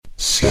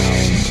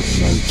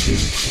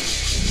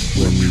motive,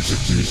 where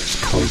music meets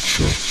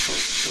culture.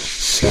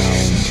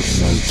 Sound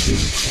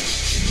motive,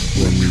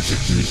 where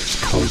music meets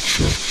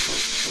culture.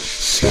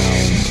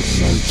 Sound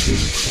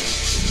motive,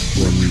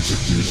 where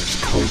music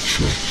meets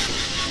culture.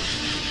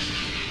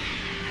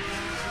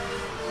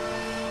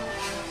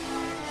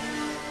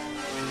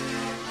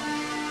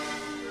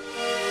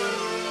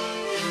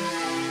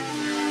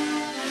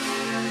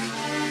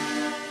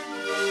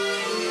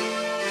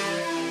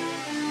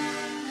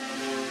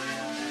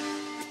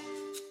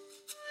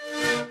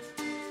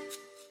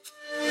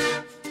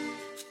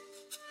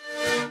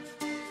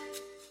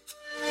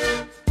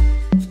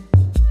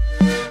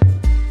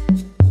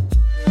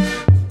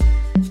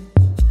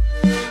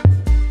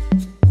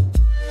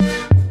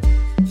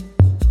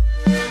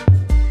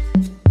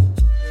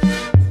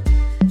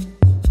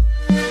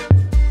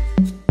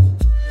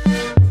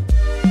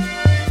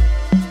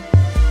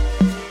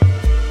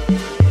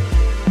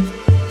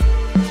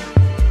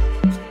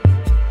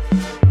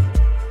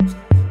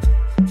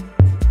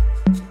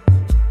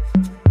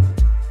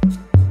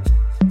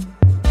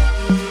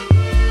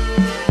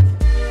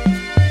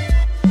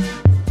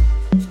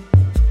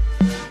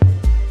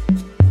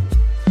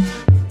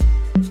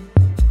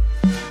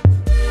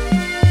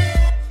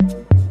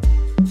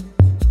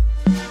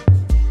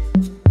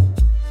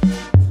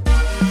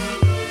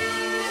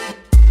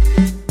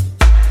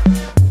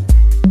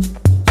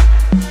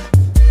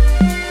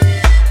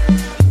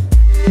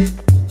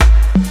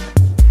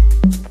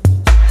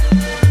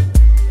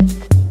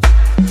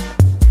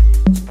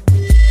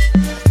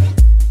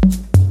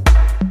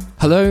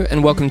 Hello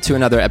and welcome to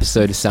another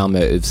episode of Sound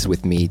Motives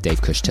with me,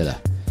 Dave Cush-Tiller.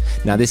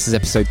 Now this is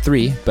episode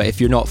 3, but if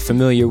you're not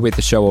familiar with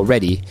the show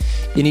already,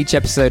 in each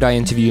episode I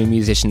interview a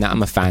musician that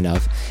I'm a fan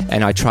of,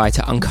 and I try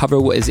to uncover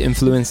what has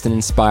influenced and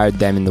inspired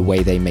them in the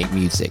way they make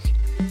music,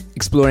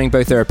 exploring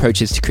both their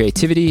approaches to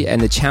creativity and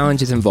the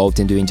challenges involved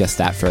in doing just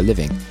that for a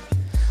living.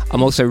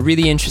 I'm also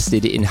really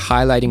interested in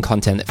highlighting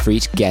content that for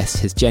each guest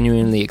has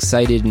genuinely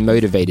excited and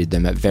motivated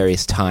them at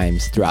various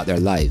times throughout their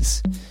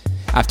lives.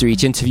 After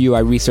each interview, I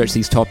research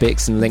these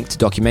topics and link to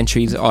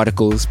documentaries,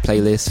 articles,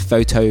 playlists,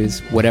 photos,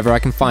 whatever I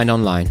can find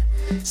online.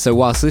 So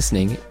whilst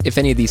listening, if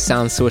any of these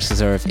sound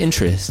sources are of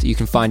interest, you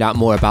can find out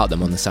more about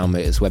them on the Sound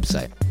Motives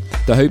website.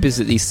 The hope is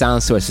that these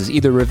sound sources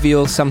either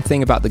reveal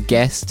something about the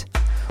guest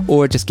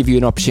or just give you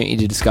an opportunity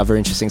to discover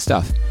interesting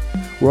stuff.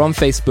 We're on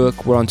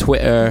Facebook, we're on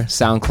Twitter,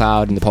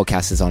 SoundCloud, and the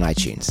podcast is on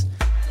iTunes.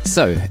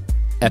 So,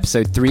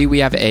 Episode 3, we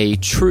have a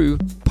true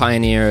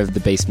pioneer of the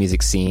bass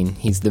music scene.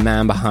 He's the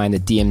man behind the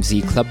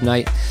DMZ Club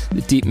Night,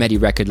 the Deep Medi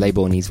record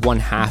label, and he's one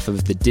half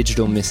of the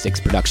Digital Mystics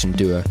production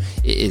duo.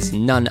 It is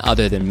none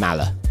other than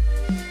Mala.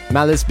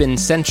 Mala's been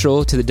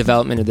central to the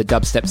development of the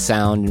dubstep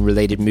sound and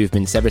related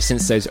movements ever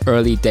since those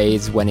early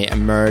days when it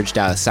emerged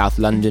out of South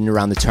London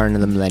around the turn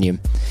of the millennium.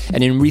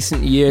 And in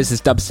recent years,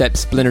 as dubstep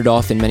splintered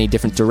off in many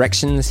different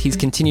directions, he's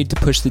continued to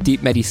push the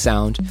Deep Medi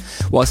sound,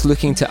 whilst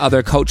looking to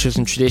other cultures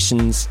and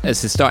traditions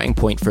as his starting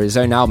point for his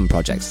own album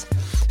projects.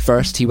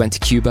 First, he went to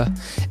Cuba,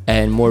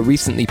 and more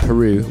recently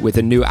Peru, with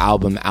a new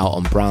album out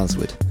on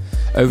Brownswood.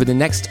 Over the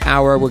next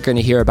hour, we're going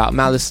to hear about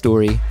Mala's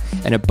story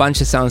and a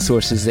bunch of sound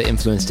sources that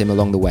influenced him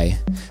along the way.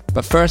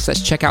 But first,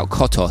 let's check out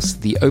Kotos,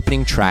 the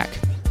opening track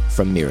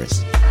from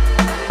Mirrors.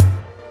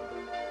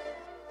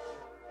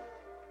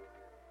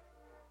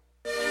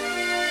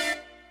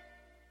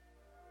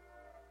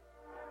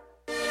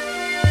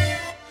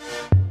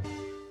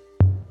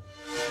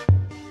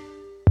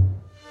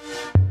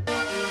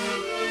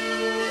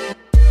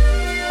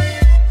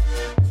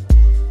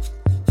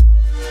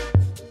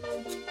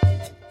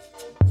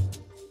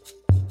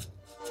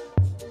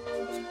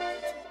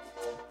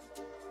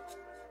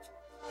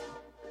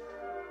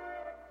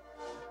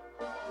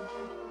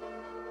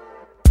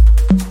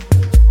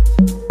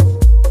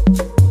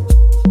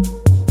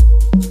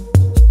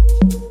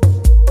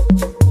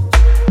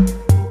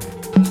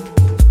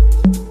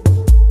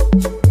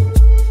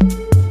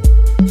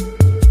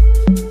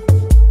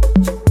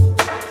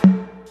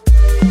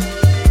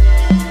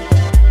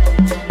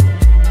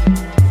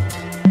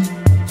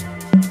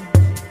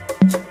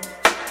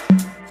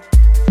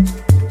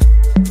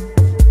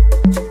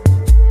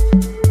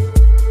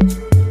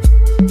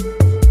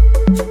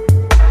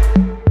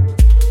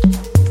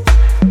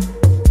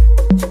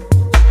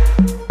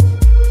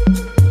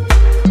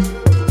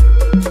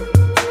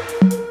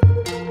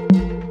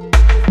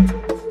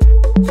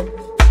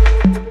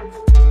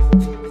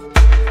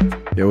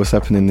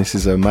 What's happening? This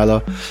is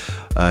Mala.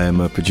 I am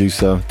a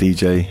producer,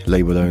 DJ,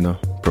 label owner,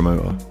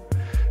 promoter.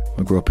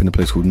 I grew up in a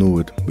place called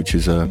Norwood, which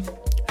is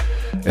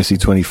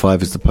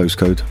SE25 is the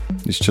postcode.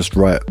 It's just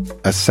right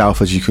as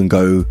south as you can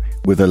go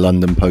with a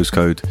London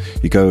postcode.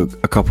 You go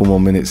a couple more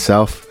minutes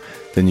south,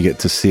 then you get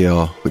to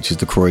CR, which is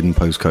the Croydon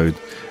postcode,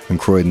 and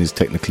Croydon is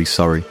technically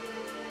Surrey.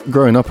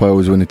 Growing up, I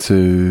always wanted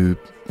to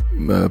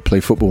play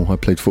football. I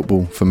played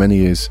football for many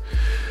years.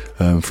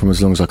 From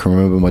as long as I can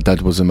remember, my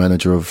dad was a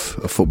manager of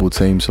a football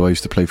team, so I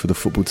used to play for the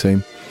football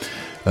team.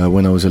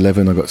 When I was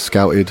 11, I got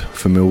scouted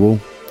for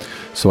Millwall,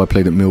 so I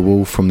played at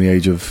Millwall from the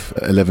age of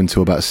 11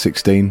 to about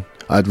 16.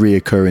 I had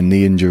reoccurring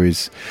knee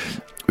injuries,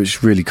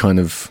 which really kind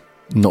of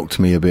knocked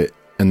me a bit,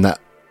 and that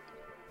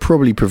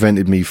probably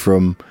prevented me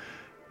from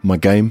my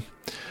game,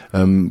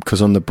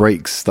 because on the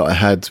breaks that I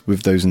had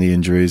with those knee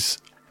injuries,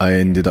 I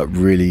ended up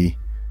really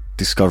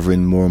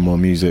discovering more and more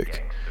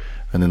music,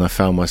 and then I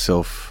found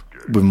myself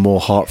with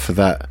more heart for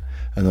that,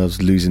 and I was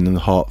losing the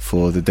heart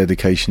for the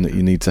dedication that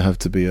you need to have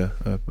to be a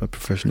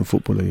professional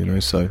footballer, you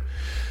know. So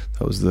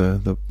that was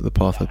the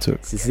path I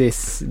took. Is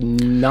this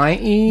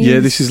 90s? Yeah,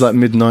 this is like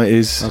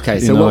mid-90s. Okay,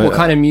 so what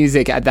kind of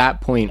music at that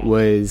point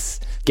was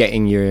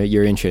getting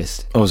your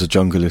interest? I was a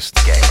junglist.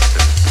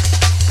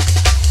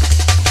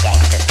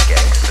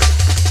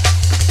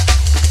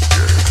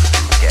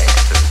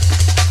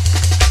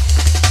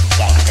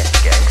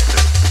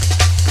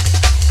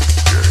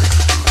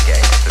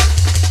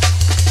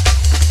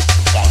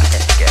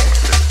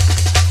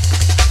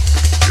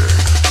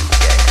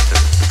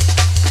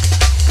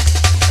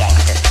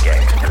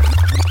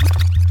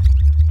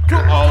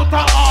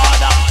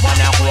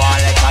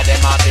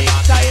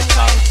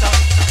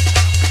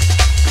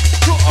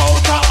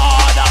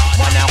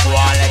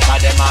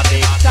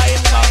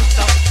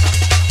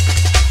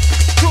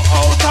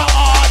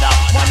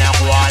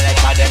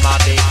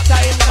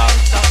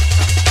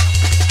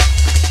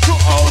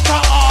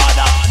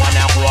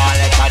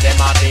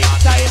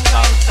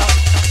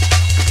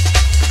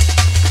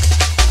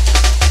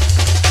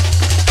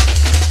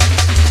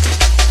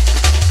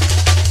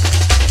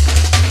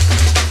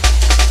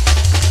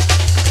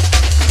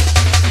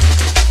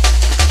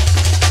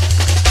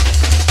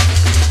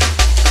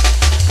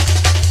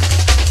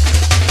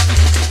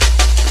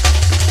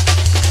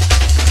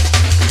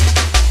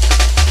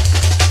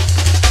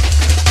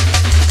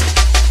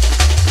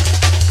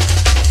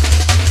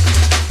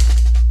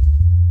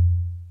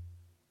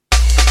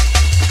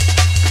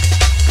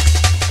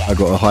 I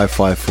got a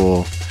hi-fi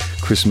for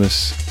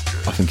Christmas,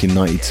 I think in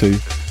 92.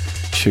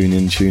 Tune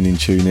in, you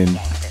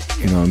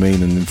know what I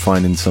mean? And then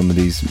finding some of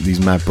these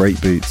mad break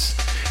beats.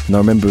 And I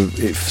remember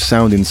it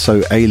sounding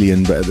so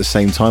alien, but at the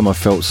same time I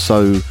felt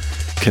so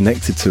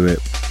connected to it.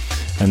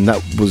 And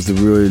that was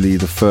really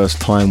the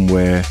first time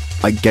where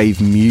I gave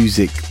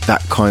music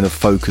that kind of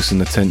focus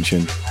and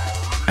attention,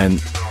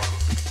 and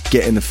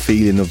getting the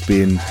feeling of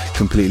being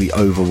completely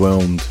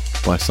overwhelmed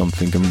by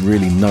something and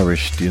really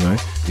nourished, you know.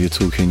 You're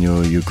talking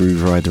your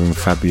Groove Rider and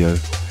Fabio,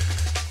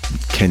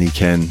 Kenny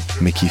Ken,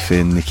 Mickey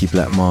Finn, Nicky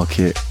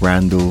Blackmarket,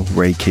 Randall,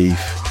 Ray Keith,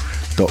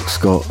 Doc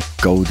Scott,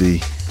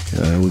 Goldie,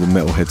 all the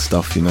metalhead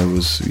stuff, you know, we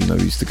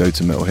used to go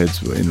to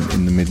metalheads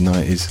in the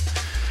mid-90s,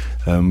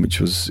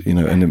 which was, you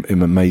know,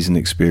 an amazing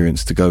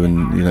experience to go,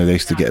 and, you know, they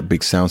used to get a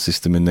big sound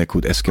system in there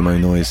called Eskimo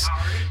Noise.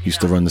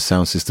 Used to run the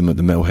sound system at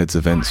the metalheads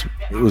events.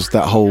 It was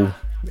that whole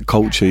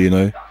culture, you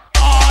know.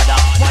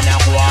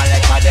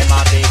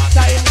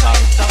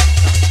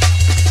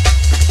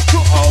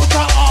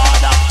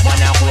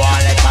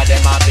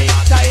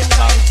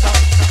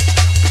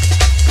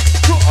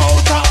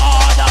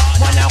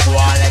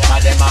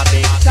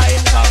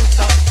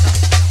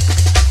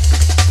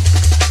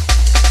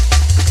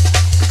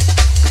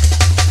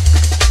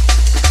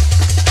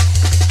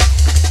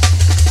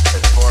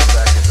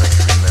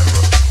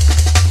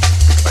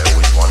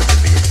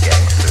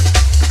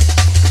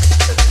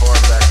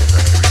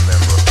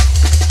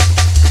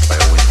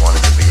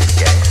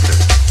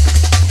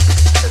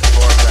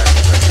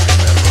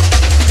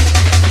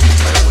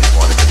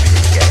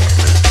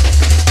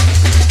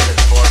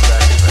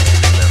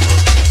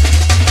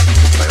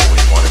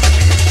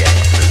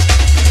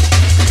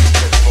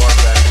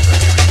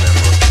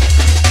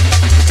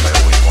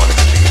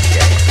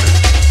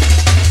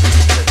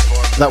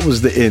 That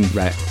was the in.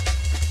 Right.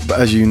 But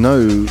as you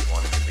know,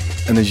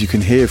 and as you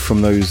can hear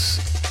from those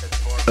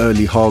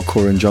early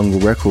hardcore and jungle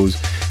records,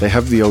 they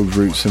have the old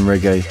roots and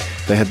reggae.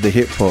 They had the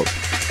hip hop.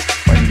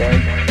 One day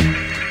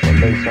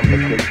some of the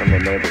kids from the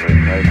neighborhood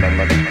carried my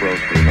mother's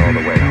groceries all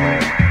the way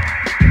home.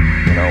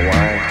 You know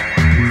why?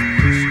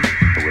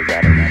 It was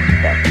out of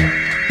respect.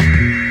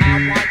 I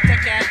want to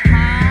get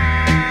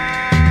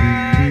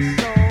high,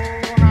 so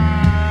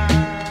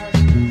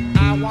high.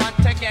 I want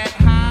to get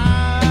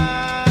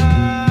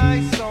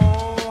high, so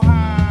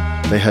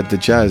high. They had the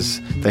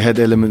jazz. They had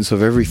elements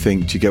of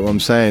everything. Do you get what I'm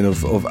saying?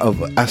 Of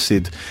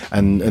acid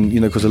and you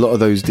know, because a lot of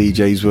those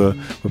DJs were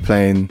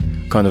playing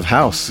kind of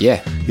house.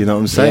 Yeah. You know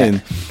what I'm saying?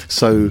 Yeah.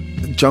 So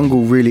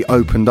jungle really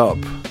opened up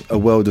a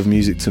world of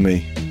music to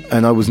me,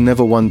 and I was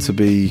never one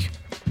to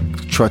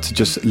try to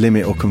just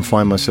limit or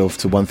confine myself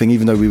to one thing,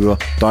 even though we were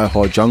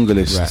diehard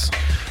junglists.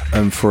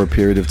 Right. For a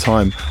period of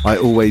time, I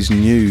always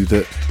knew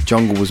that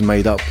jungle was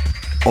made up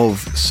of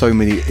so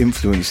many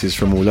influences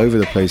from all over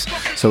the place.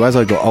 So as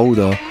I got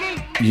older,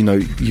 you know,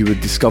 you would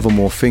discover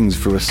more things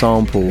through a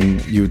sample,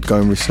 and you would go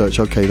and research,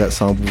 okay, that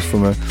sample's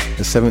from a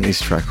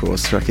 70s track, or a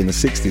track in the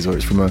 60s, or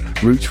it's from a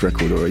roots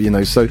record, or, you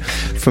know. So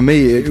for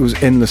me, it was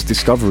endless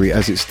discovery,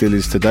 as it still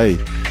is today,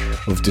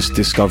 of just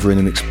discovering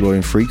and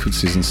exploring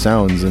frequencies and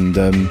sounds. And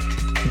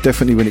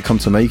definitely when it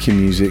comes to making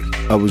music,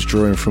 I was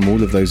drawing from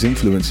all of those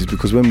influences,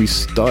 because when we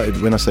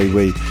started, when I say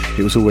we,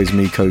 it was always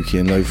me, Koki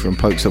and Lothar and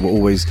Pokes that were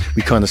always,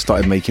 we kind of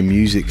started making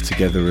music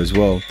together as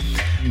well.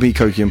 Me,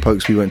 Koki and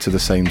Pokes, we went to the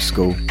same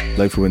school.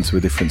 Lothar went to a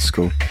different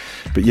school.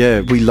 But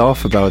yeah, we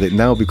laugh about it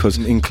now, because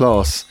in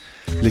class,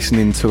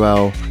 listening to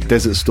our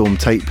Desert Storm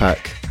tape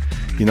pack,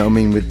 you know what I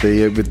mean, with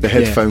the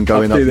headphone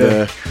going up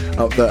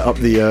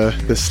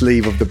the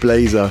sleeve of the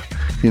blazer,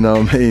 you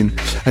know what I mean.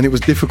 And it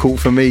was difficult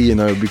for me, you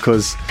know,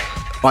 because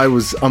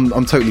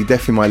I'm totally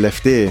deaf in my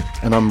left ear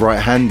and I'm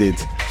right-handed.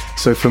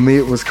 So for me,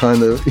 it was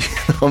kind of, you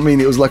know what I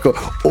mean, it was like it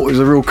was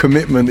a real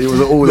commitment. It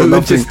was all or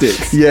nothing.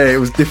 Logistics. Yeah, it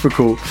was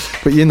difficult.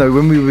 But you know,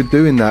 when we were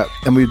doing that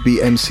and we'd be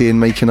MCing,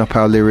 making up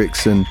our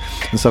lyrics and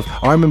stuff,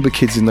 I remember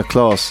kids in the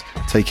class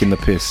taking the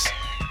piss.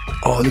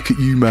 Oh, look at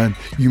you, man.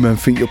 You, man,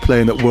 think you're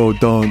playing at World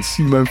Dance.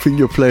 You, man, think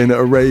you're playing at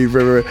a rave.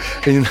 And,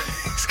 you know,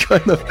 it's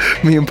kind of,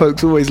 me and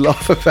Pokes always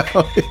laugh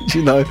about it,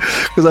 you know.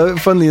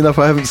 Because funnily enough,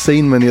 I haven't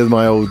seen many of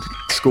my old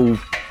school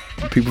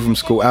people from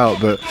school out,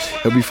 but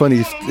it'd be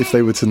funny if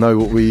they were to know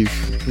what we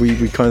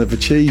kind of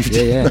achieved.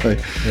 Yeah.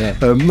 You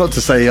know? Not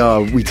to say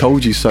we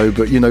told you so,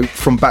 but you know,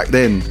 from back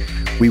then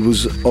we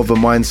was of a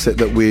mindset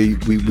that we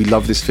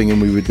love this thing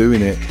and we were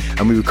doing it,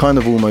 and we were kind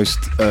of almost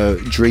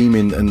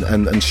dreaming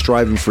and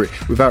striving for it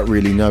without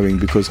really knowing,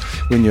 because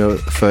when you're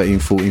 13,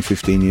 14,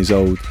 15 years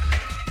old,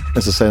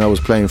 as I say, I was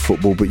playing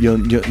football, but you're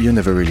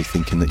never really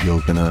thinking that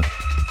you're gonna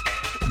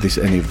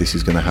any of this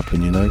is gonna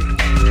happen, you know.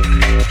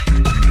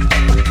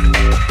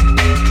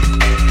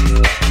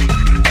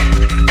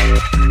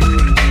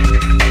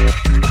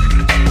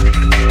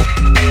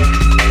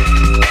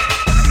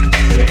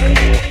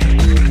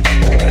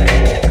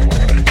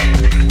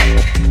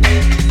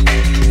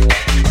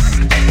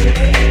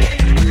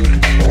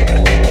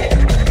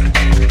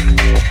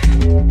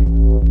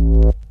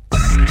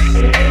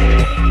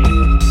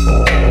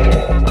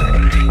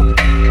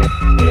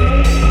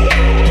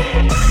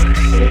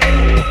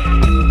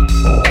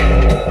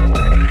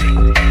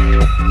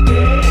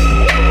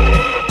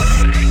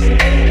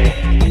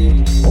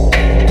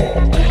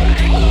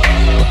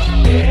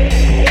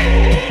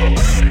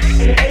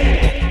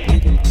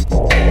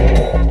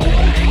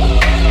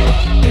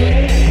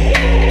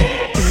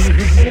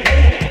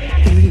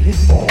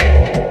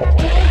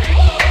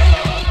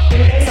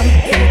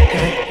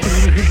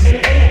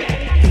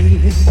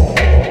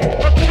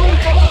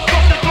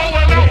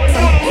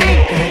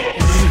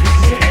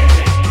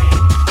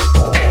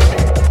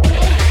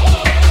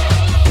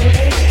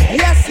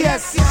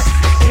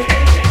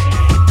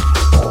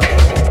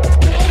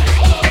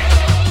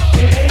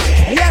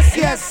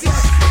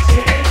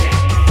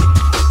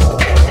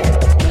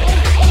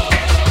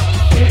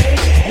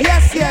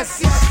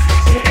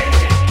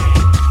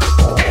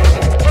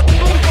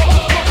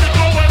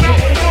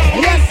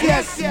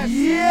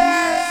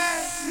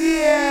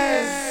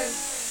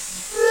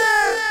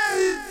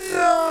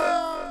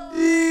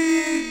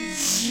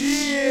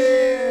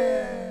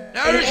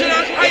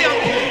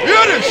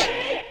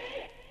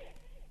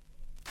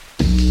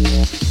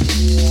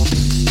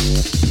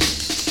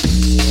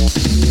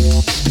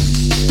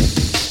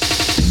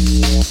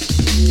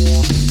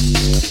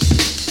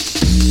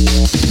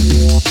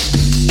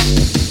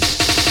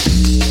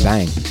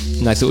 Bang.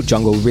 Nice little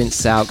jungle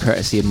rinse out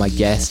courtesy of my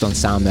guest on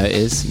Sound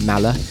Motors,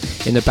 Mala.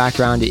 In the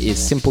background it is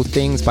Simple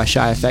Things by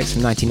Shy FX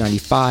from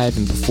 1995,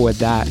 and before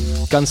that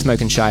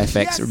Gunsmoke and Shy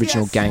FX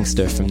Original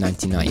Gangster from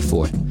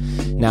 1994.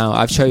 Now,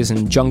 I've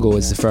chosen Jungle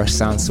as the first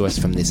sound source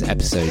from this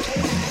episode,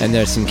 and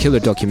there are some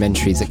killer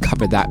documentaries that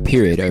cover that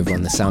period over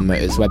on the Sound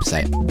Motors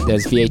website.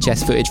 There's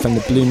VHS footage from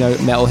the Blue Note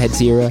Metalheads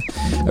era,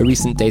 a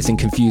recent Dazed and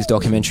Confused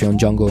documentary on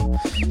Jungle,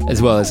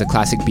 as well as a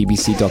classic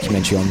BBC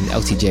documentary on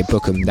LTJ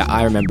Bookham that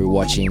I remember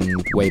watching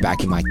way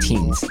back in my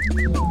teens.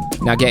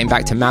 Now, getting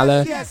back to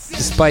Mala,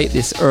 despite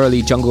this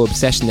early jungle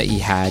obsession that he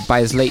had, by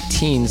his late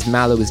teens,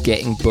 Mala was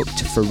getting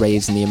booked for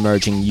raves in the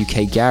emerging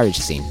UK garage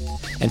scene.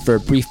 And for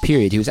a brief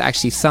period, he was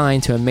actually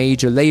signed to a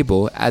major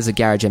label as a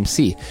garage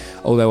MC,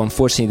 although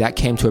unfortunately that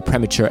came to a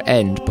premature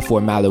end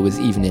before Mala was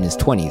even in his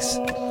 20s.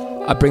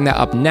 I bring that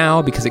up now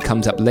because it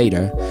comes up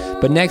later,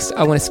 but next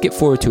I want to skip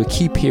forward to a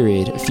key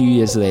period a few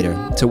years later,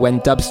 to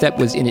when dubstep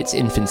was in its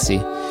infancy,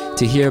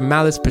 to hear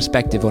Mala's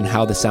perspective on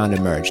how the sound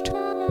emerged,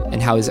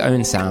 and how his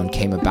own sound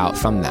came about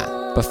from that.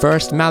 But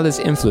first, Mala's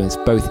influence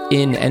both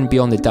in and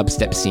beyond the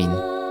dubstep scene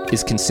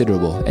is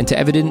considerable, and to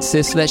evidence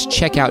this, let's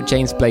check out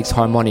James Blake's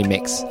harmony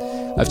mix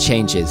of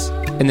Changes,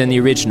 and then the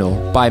original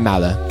by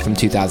Mala from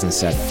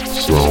 2007.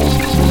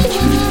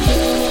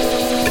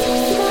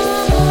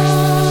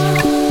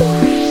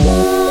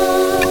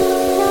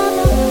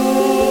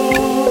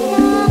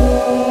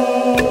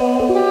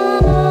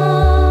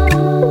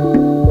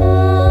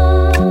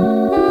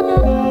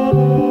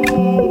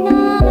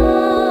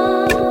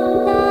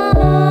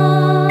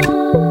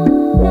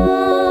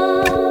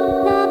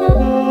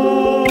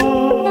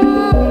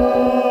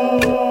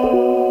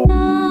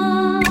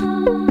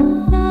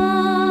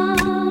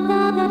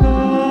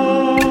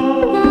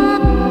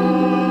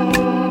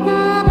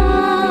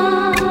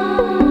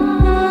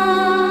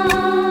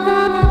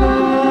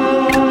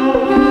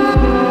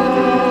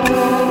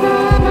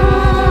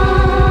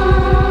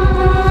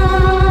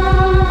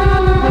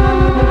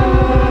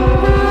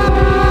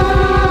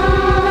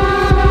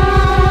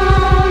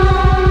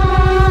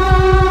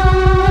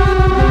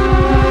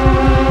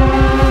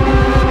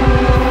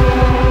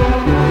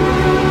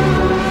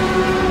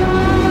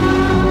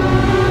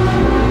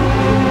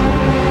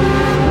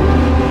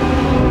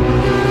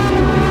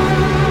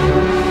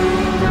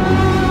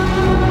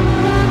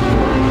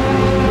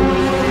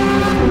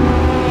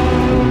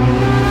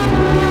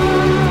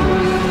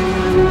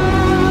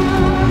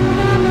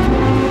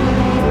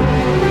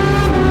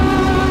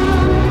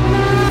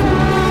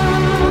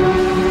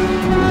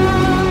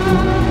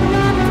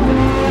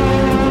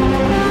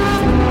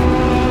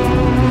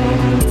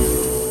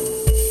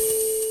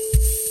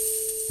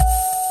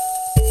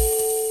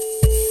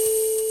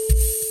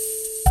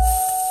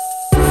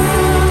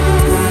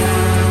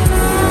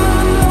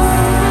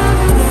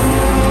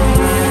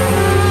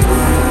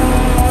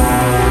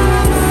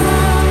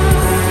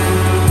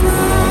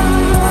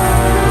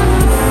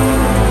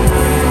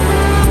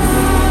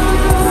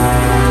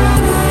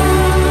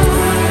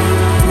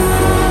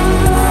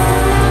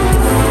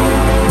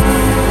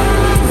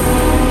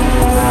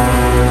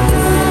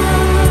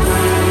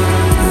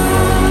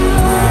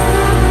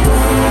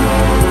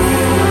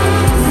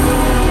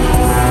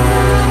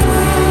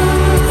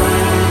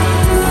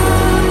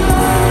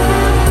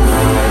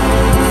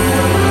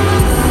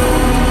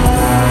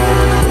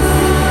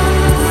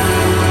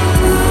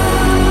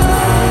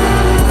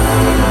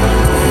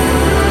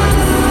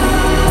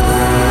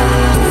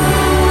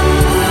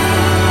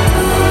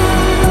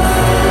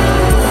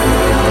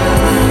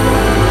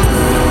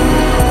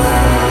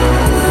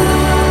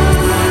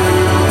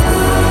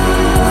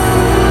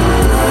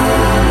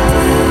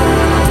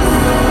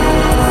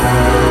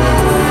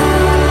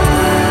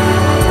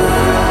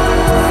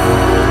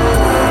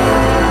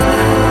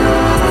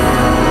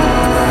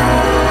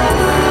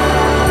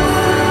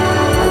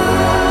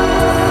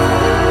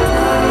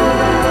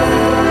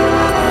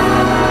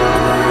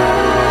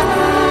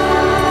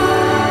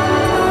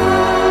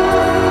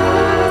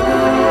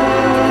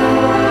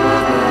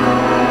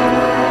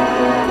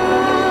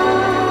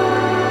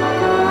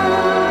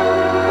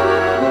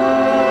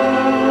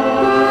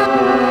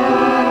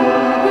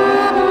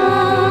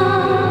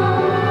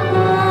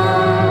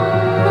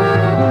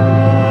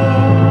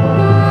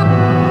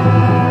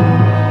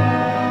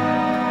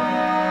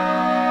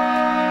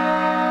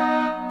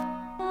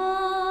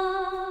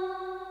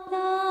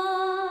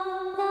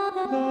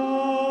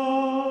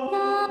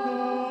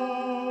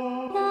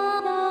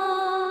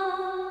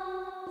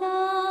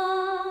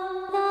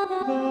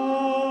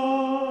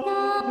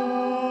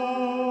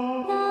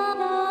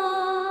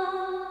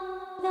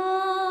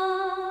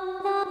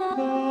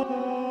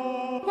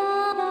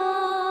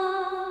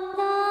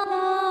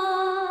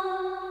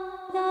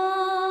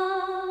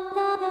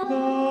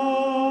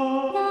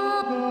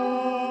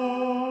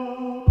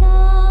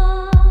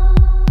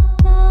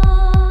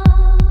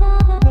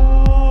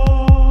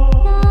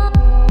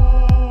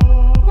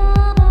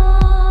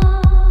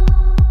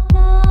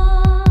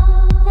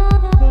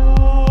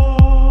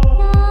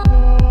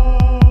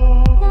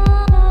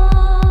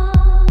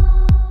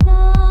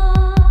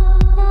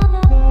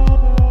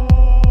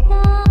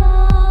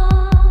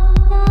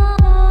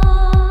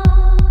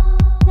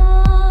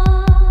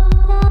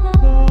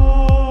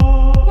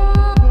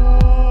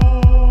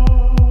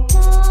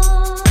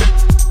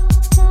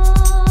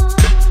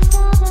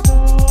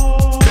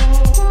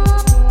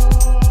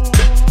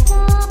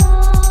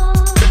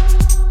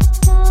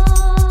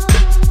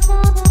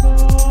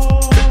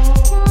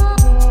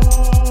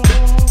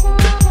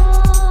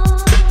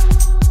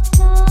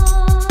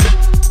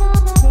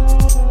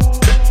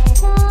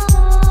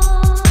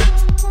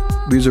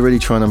 was already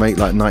trying to make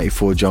like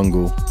 94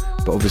 jungle,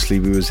 but obviously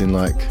we was in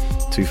like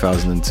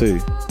 2002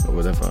 or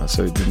whatever,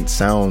 so it didn't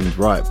sound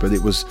right. But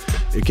it was,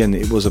 again,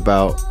 it was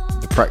about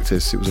the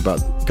practice, it was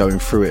about going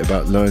through it,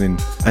 about learning.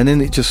 And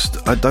then it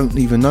just, I don't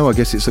even know, I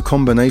guess it's a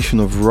combination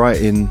of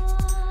writing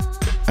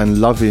and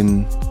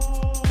loving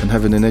and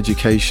having an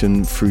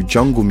education through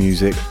jungle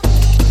music.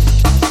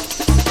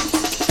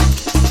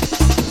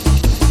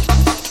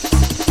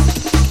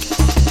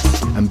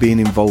 And being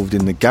involved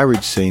in the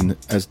garage scene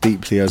as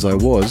deeply as I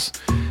was,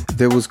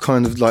 there was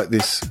kind of like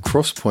this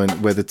cross point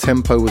where the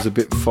tempo was a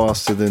bit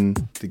faster than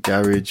the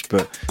garage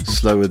but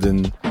slower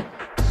than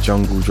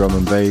jungle drum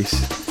and bass,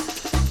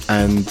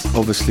 and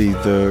obviously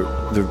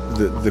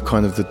the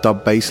kind of the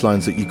dub bass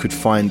lines that you could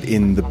find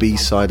in the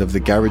B-side of the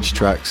garage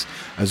tracks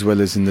as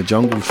well as in the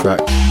jungle track.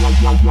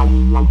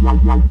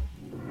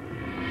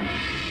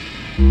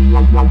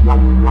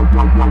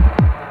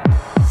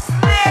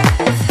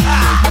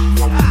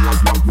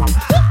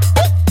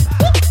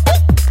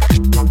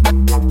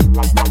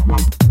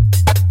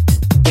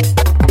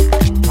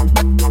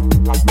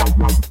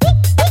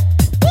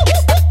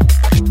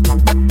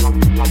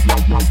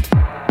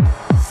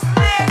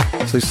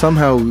 So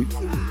somehow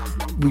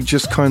we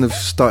just kind of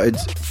started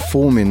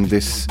forming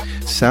this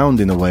sound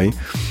in a way.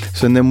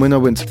 So and then when I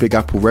went to Big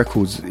Apple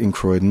Records in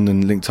Croydon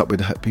and linked up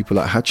with people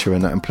like Hatcher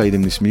and that and played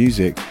him this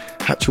music,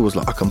 Hatcher was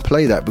like, I can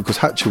play that, because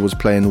Hatcher was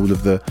playing all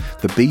of the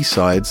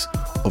B-sides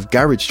of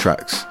garage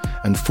tracks,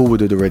 and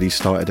Forward had already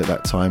started at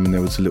that time, and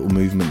there was a little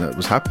movement that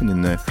was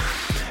happening there.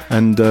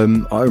 And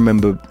I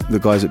remember the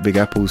guys at Big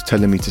Apples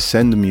telling me to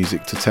send the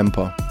music to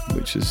Tempa,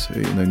 which is,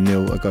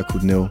 Neil, a guy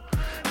called Neil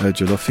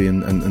Joloffi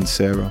and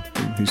Sarah,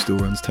 who still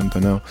runs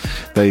Tempa now.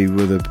 They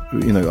were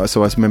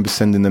so I remember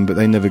sending them, but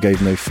they never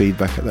gave no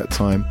feedback at that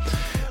time.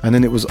 And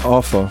then it was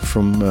Arthur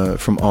from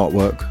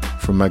Artwork,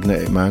 from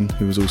Magnetic Man,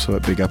 who was also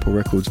at Big Apple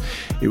Records.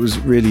 It was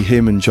really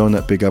him and John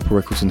at Big Apple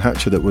Records and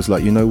Hatcher that was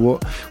like, you know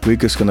what, we're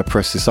just going to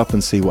press this up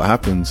and see what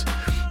happens.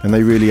 And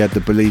they really had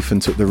the belief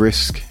and took the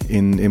risk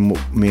in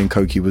what me and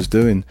Koki was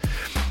doing.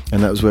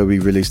 And that was where we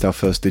released our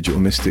first Digital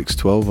Mystics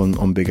 12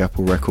 on Big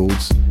Apple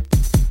Records.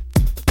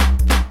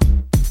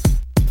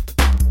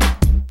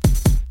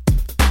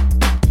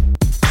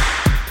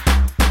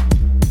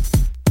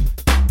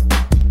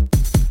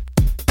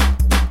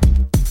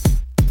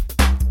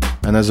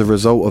 And as a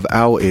result of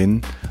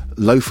outing,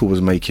 Loafer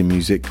was making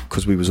music,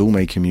 because we was all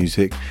making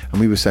music, and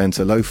we were saying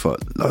to Loafer,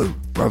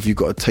 bruv, you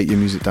got to take your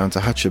music down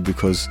to Hatcher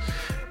because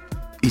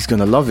he's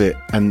going to love it.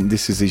 And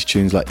this is these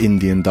tunes like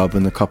Indian Dub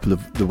and a couple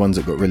of the ones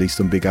that got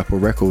released on Big Apple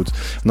Records.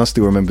 And I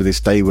still remember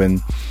this day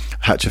when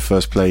Hatcher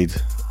first played,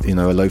 a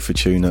Loafer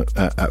tune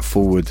at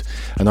Forward.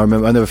 And I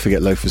never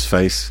forget Loafer's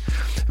face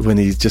when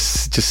he's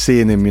just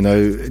seeing him,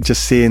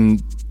 just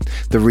seeing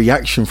the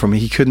reaction from him.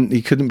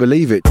 He couldn't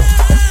believe it.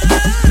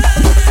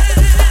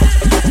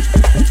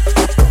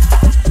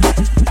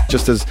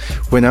 Just as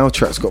when our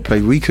tracks got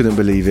played, we couldn't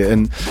believe it.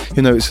 And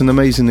it's an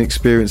amazing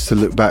experience to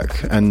look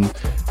back and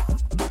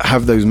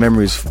have those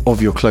memories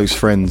of your close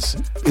friends.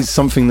 It's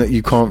something that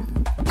you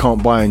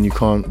can't buy and you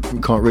can't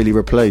really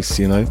replace.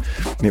 It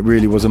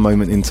really was a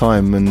moment in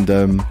time. And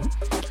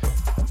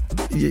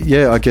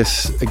I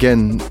guess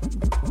again,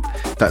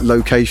 that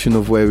location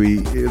of where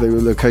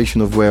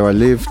I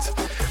lived,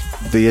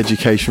 the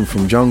education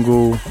from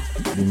jungle,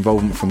 the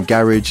involvement from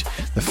garage,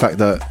 the fact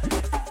that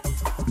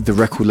the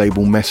record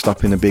label messed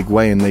up in a big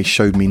way and they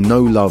showed me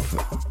no love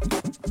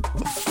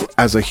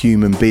as a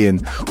human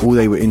being. All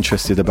they were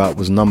interested about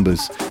was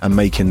numbers and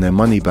making their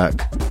money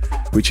back,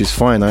 which is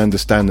fine. I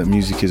understand that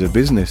music is a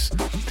business,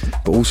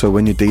 but also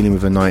when you're dealing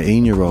with a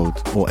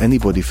 19-year-old or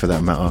anybody for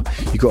that matter,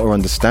 you got to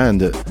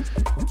understand that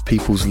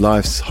people's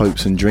lives,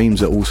 hopes and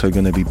dreams are also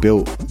going to be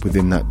built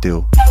within that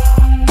deal.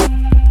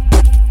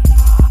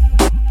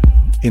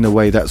 In a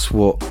way, that's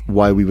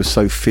why we were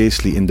so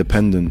fiercely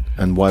independent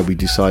and why we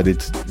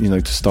decided,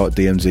 to start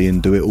DMZ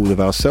and do it all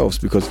of ourselves,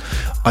 because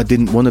I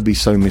didn't want to be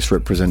so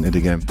misrepresented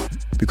again.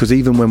 Because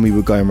even when we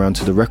were going around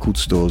to the record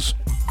stores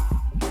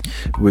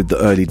with the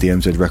early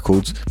DMZ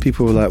records,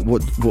 people were like,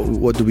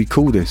 what do we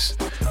call this?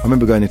 I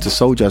remember going into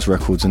Soul Jazz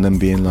Records and then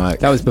being like...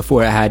 That was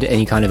before it had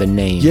any kind of a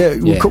name. Yeah.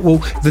 Well,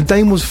 the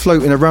name was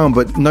floating around,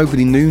 but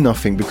nobody knew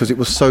nothing because it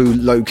was so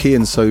low-key,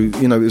 and so,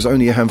 it was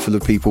only a handful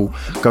of people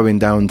going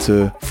down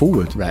to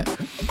Forward. Right.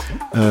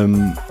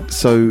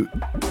 So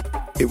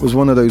it was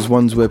one of those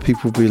ones where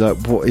people would be like,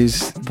 what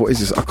is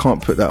this? I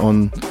can't put that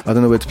on, I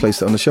don't know where to place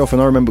that on the shelf.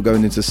 And I remember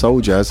going into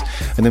Soul Jazz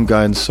and them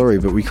going, sorry,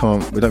 but we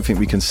don't think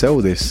we can sell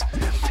this.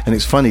 And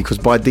it's funny because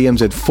by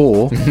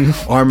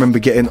DMZ4 I remember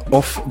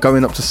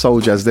going up to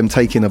Soul Jazz, them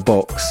taking a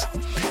box,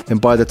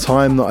 and by the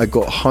time that I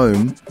got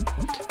home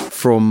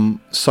from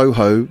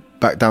Soho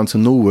back down to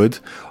Norwood,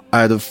 I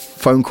had a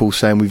phone call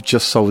saying we've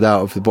just sold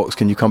out of the box,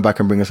 can you come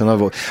back and bring us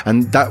another box?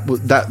 And that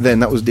was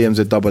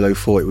DMZ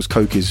 004. It was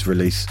Koki's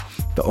release,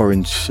 the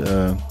orange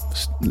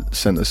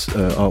centre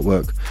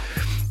artwork,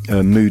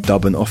 Mood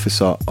Dub and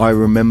Officer. I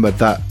remember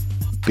that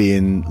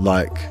being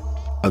like,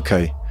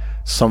 okay,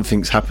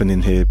 something's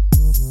happening here.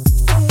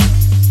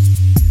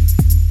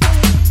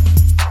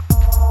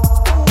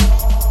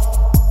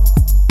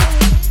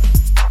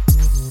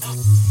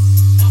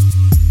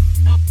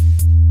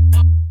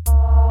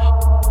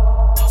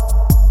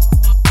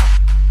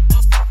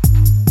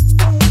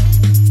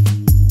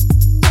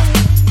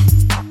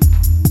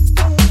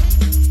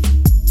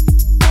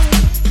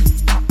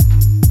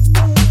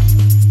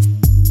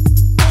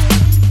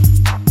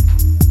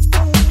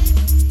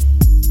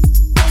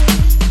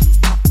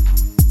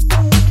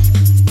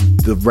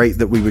 rate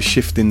that we were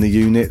shifting the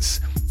units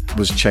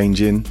was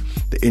changing.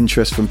 The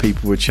interest from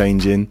people were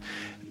changing.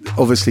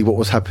 Obviously what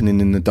was happening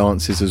in the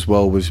dances as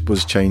well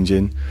was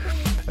changing.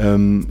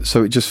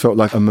 So it just felt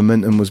like a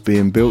momentum was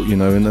being built, you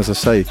know. And as I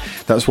say,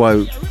 that's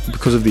why,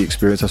 because of the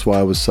experience, that's why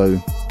I was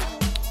so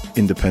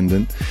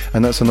independent.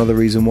 And that's another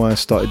reason why I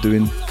started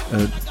doing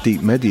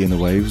Deep Medi in a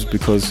way, was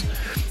because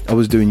I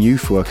was doing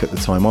youth work at the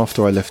time.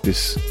 After I left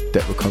this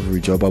debt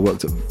recovery job, I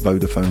worked at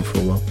Vodafone for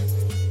a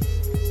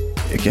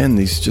while. Again,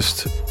 these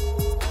just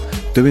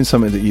doing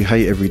something that you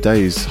hate every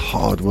day is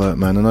hard work,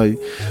 man. And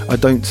I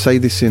don't say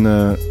this in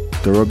a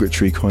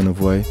derogatory kind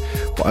of way,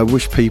 but I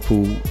wish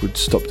people would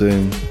stop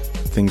doing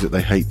things that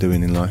they hate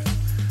doing in life.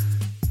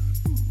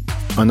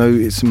 I know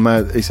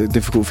it's a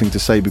difficult thing to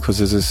say because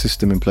there's a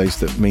system in place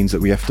that means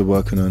that we have to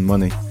work and earn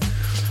money.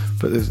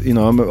 But you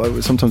know,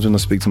 sometimes when I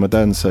speak to my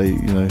dad and say,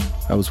 you know,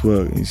 how was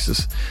work? He's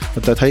just,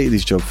 my dad hated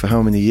his job for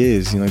how many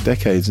years? You know,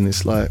 decades. And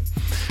it's like,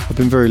 I've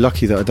been very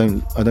lucky that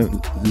I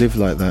don't live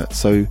like that.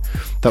 So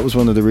that was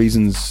one of the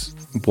reasons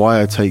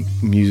why I take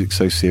music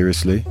so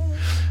seriously.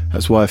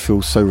 That's why I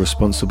feel so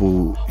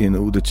responsible in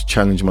order to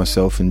challenge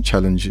myself and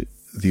challenge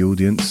the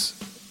audience,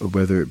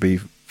 whether it be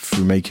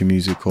through making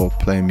music or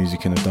playing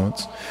music in a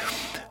dance.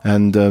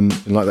 And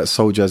like that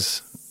soul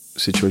jazz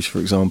situation, for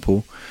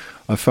example,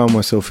 I found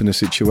myself in a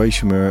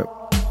situation where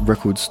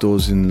record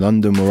stores in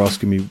London were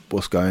asking me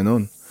what's going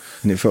on.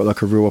 And it felt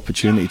like a real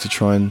opportunity to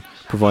try and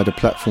provide a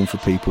platform for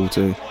people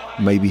to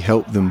maybe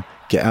help them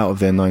get out of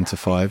their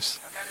 9-to-5s.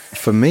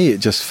 For me, it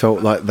just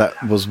felt like that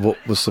was what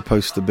was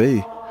supposed to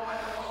be.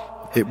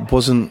 It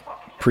wasn't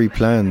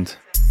pre-planned.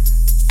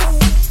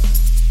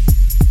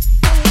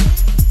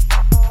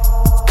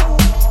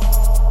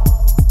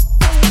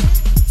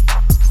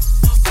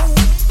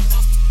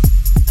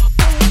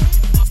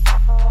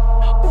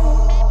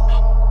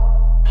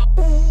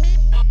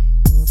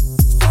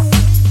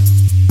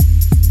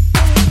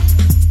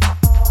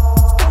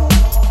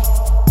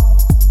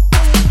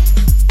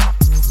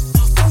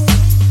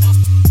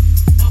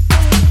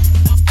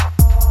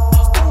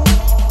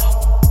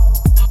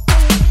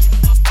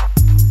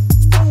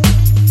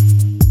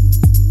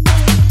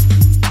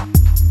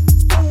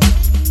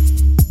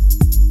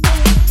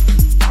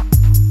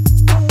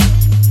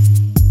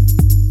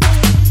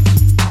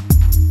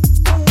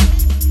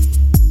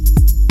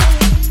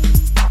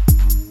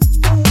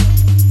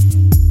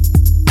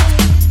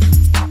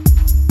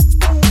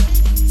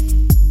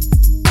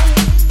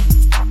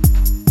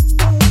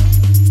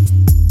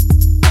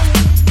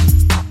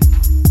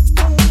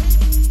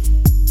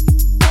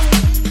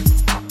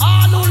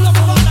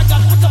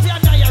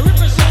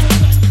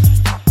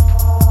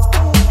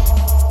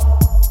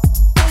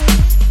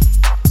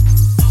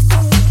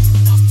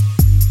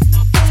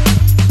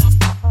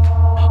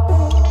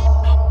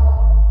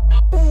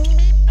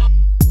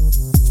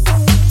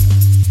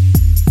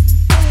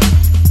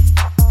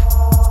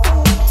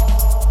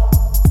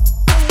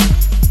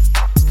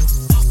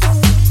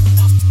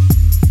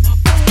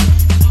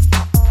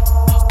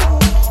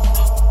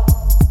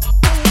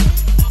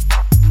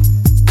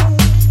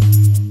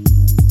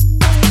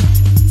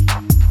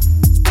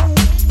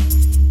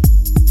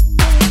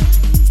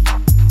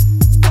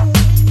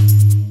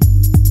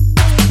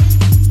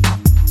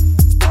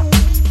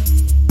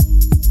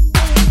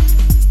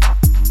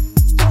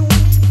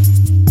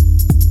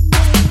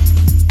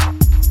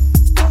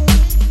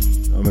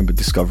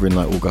 Discovering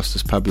like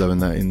Augustus Pablo and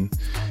that in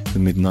the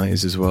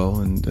mid-90s as well,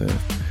 and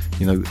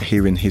you know,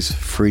 hearing his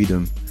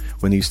freedom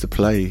when he used to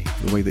play,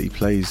 the way that he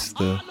plays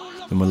the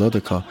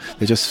melodica,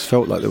 it just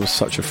felt like there was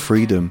such a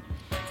freedom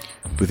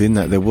within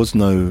that. There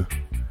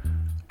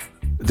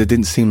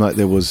didn't seem like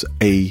there was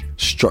a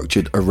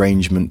structured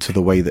arrangement to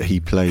the way that he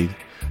played.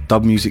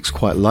 Dub music's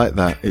quite like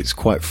that. It's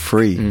quite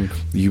free.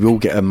 You will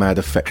get a mad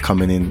effect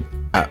coming in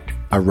at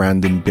a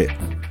random bit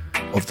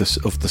of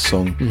the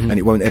song, and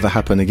it won't ever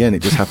happen again.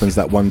 It just happens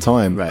that one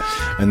time. Right.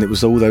 And it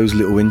was all those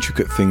little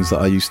intricate things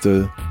that I used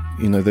to,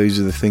 you know, those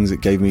are the things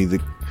that gave me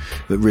that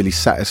really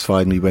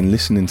satisfied me when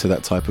listening to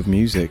that type of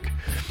music.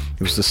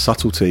 It was the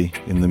subtlety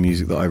in the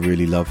music that I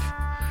really love,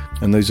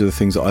 and those are the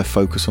things that I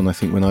focus on. I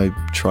think when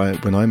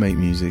I make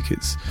music,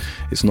 it's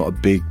not a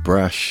big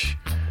brash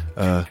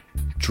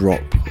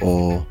drop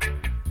or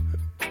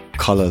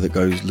colour that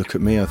goes, look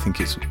at me. I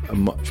think it's a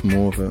much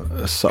more of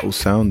a subtle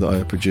sound that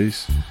I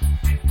produce.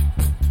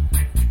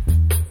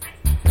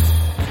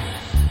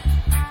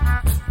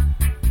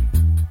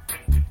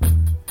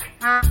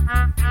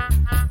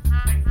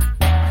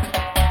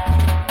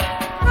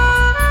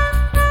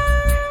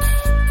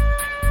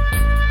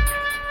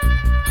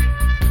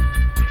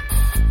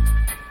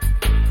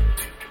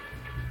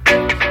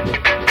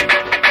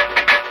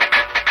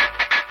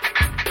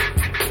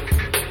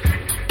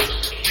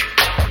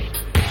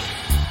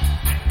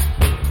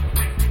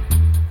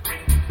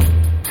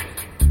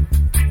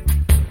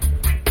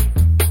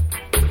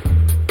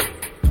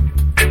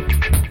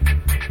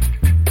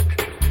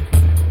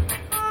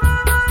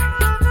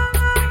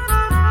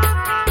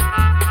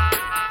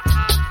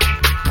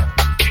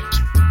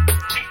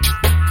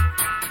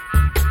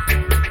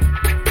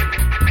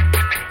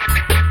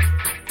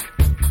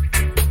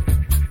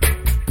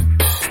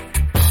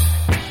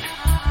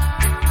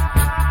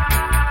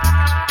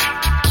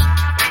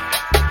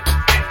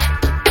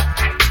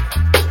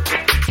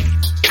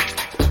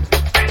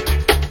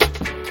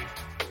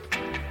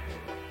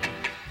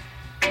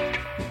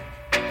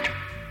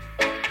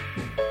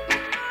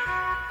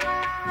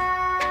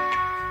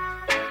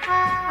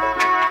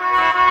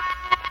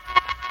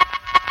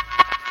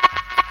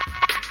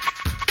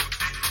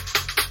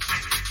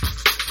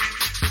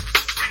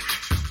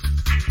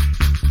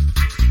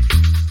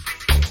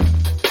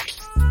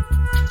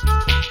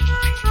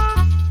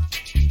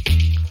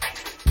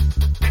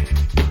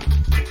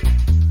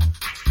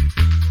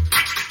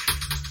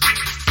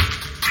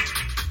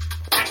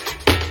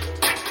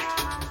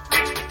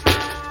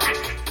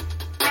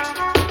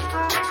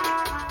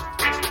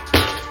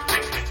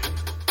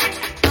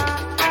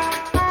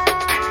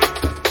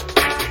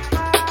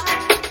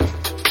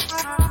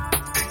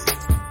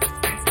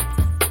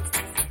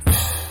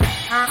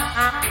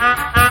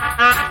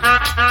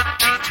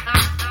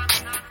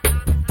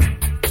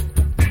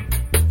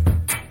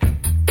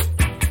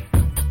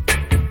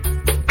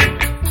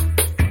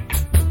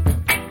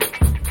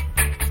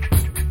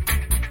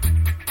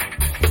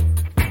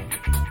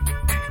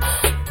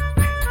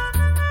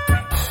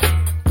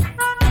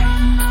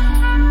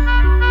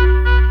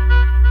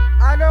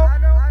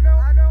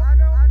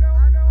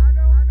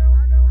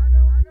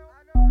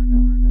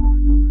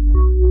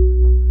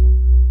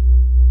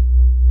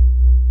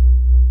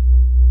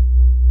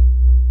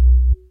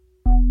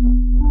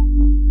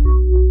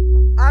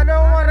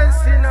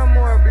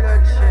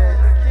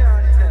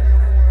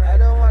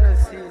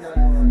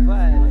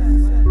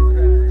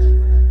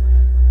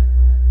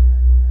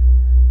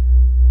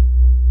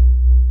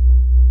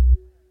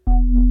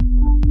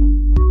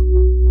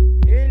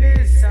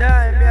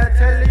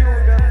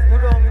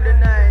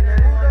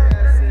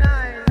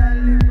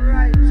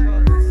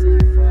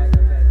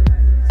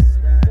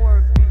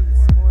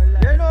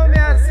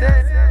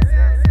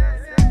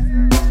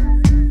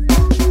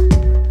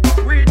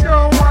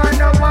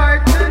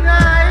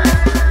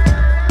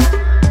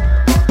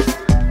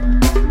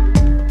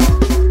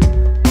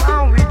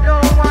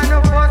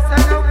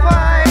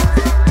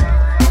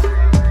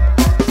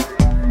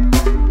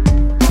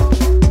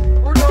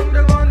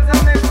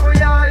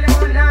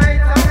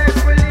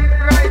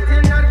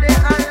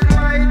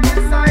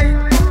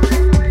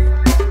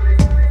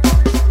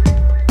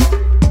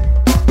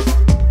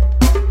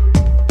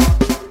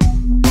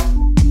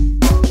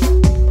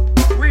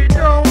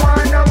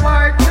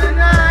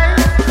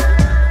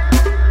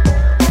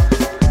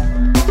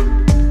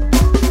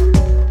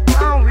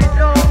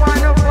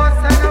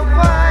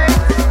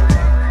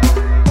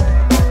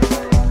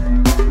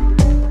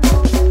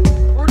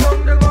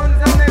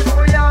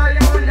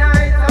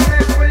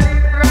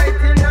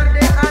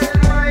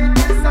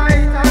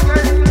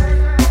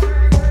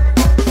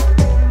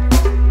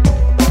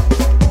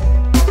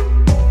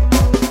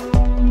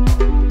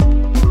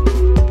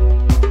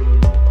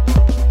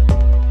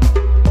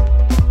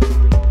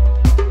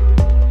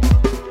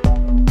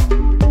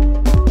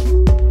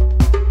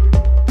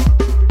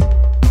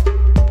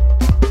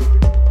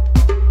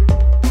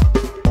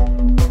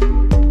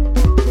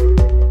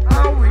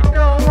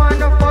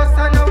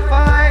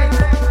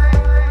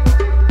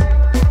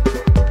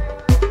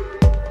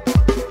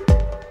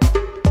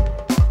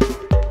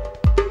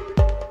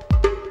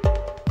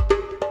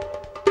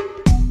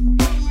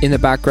 In the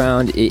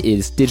background, it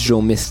is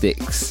Digital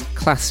Mystic's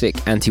classic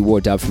anti-war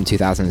dub from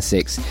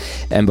 2006.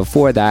 And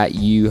before that,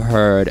 you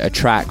heard a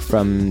track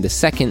from the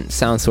second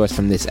sound source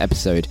from this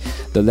episode,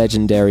 the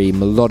legendary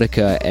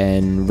melodica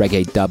and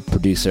reggae dub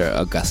producer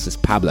Augustus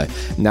Pablo.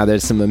 Now,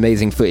 there's some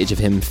amazing footage of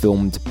him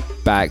filmed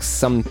back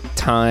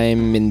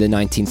sometime in the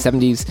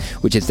 1970s,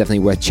 which is definitely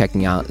worth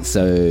checking out.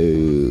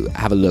 So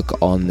have a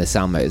look on the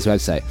Sound Motors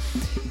website.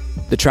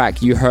 The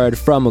track you heard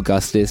from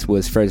Augustus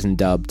was Frozen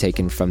Dub,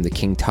 taken from the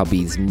King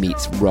Tubby's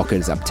Meets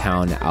Rockers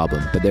Uptown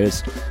album. But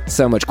there's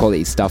so much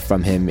quality stuff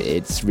from him,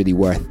 it's really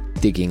worth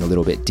digging a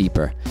little bit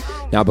deeper.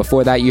 Now,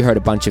 before that, you heard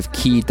a bunch of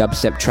key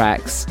dubstep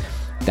tracks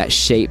that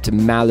shaped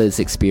Mala's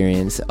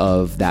experience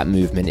of that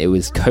movement. It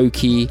was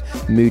Koki,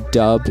 Mood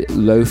Dub,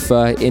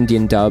 Lofa,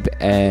 Indian Dub,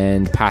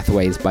 and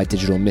Pathways by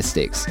Digital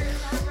Mystics.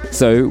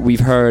 So we've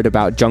heard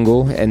about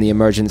Jungle and the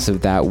emergence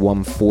of that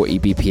 140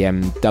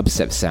 BPM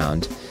dubstep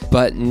sound.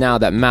 But now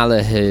that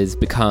Mala has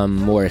become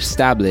more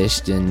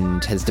established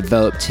and has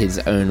developed his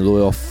own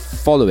loyal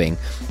following,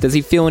 does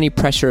he feel any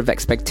pressure of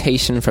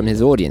expectation from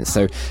his audience?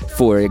 So,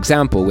 for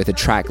example, with a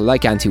track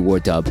like Anti-War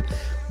Dub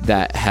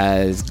that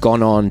has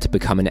gone on to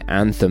become an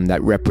anthem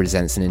that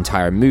represents an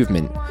entire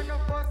movement,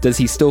 does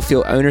he still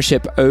feel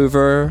ownership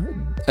over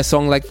a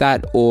song like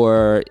that,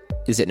 or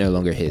is it no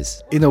longer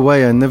his? In a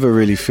way, I never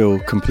really feel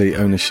complete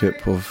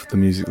ownership of the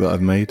music that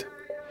I've made.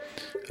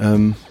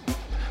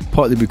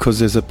 Partly because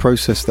there's a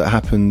process that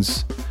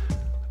happens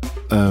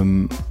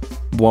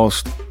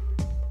whilst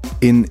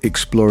in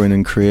exploring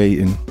and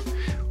creating,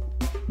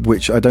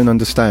 which I don't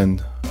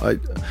understand. I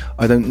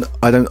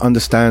don't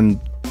understand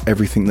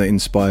everything that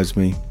inspires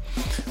me.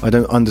 I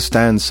don't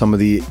understand some of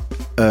the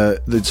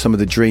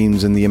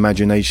dreams and the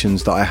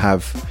imaginations that I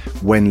have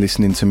when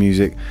listening to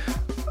music.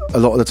 A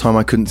lot of the time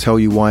I couldn't tell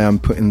you why I'm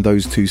putting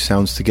those two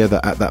sounds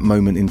together at that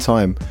moment in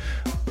time.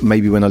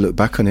 Maybe when I look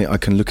back on it, I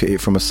can look at it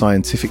from a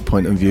scientific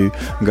point of view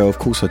and go, of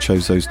course I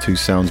chose those two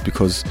sounds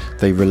because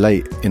they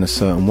relate in a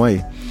certain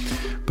way.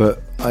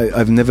 But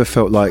I've never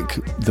felt like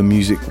the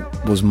music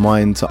was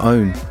mine to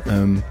own,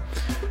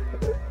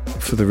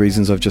 for the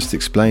reasons I've just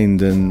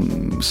explained.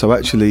 And so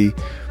actually,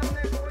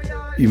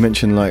 you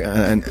mentioned like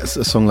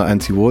a song like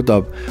Anti-War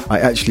Dub, I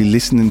actually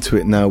listening to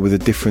it now with a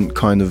different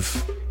kind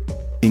of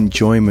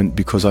enjoyment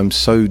because I'm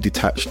so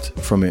detached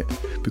from it,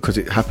 because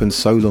it happened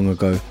so long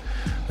ago.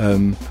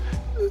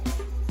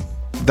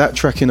 That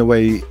track in a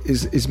way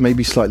is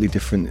maybe slightly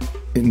different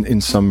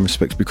in some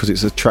respects, because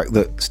it's a track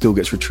that still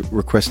gets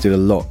requested a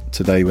lot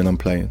today when I'm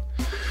playing.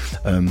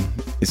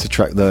 It's a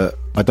track that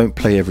I don't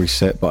play every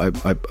set, but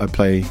I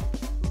play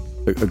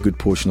a good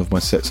portion of my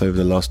sets over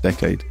the last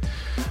decade,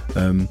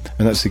 and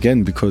that's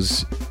again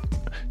because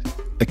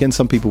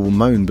some people will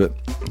moan, but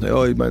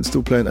oh man,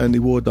 still playing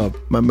Anti-War Dub,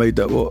 man made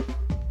that what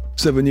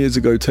 7 years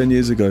ago, 10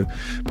 years ago.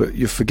 But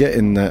you're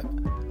forgetting that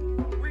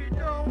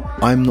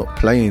I'm not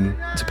playing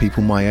to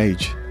people my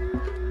age.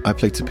 I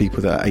play to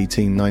people that are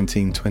 18,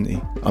 19,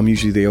 20. I'm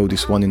usually the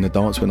oldest one in the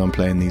dance when I'm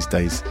playing these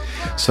days.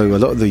 So a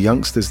lot of the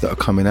youngsters that are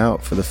coming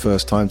out for the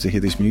first time to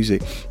hear this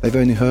music, they've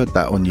only heard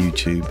that on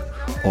YouTube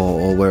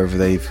or wherever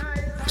they've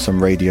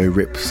some radio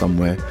rip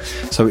somewhere.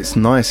 So it's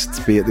nice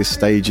to be at this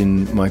stage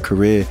in my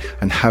career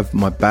and have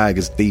my bag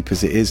as deep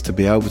as it is, to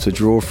be able to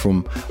draw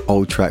from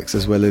old tracks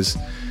as well as,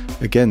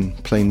 again,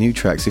 play new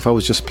tracks. If I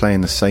was just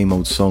playing the same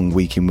old song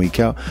week in, week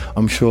out,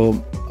 I'm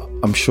sure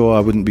I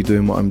wouldn't be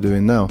doing what I'm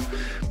doing now.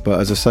 But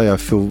as I say, I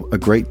feel a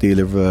great deal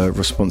of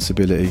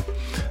responsibility,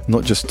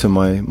 not just to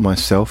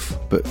myself,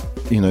 but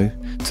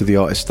to the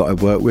artists that I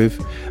work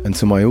with and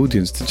to my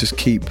audience, to just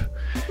keep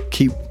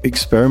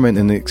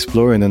experimenting and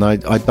exploring. And I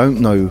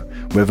don't know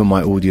whether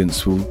my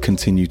audience will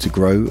continue to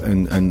grow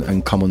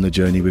and come on the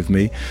journey with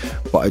me,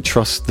 but I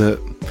trust that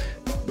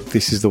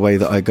this is the way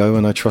that I go,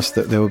 and I trust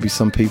that there will be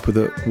some people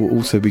that will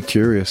also be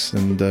curious.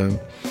 And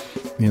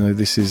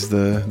this is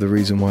the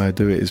reason why I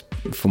do it, is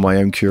for my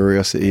own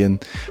curiosity,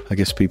 and I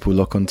guess people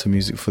lock onto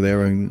music for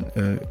their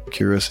own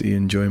curiosity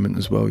and enjoyment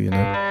as well,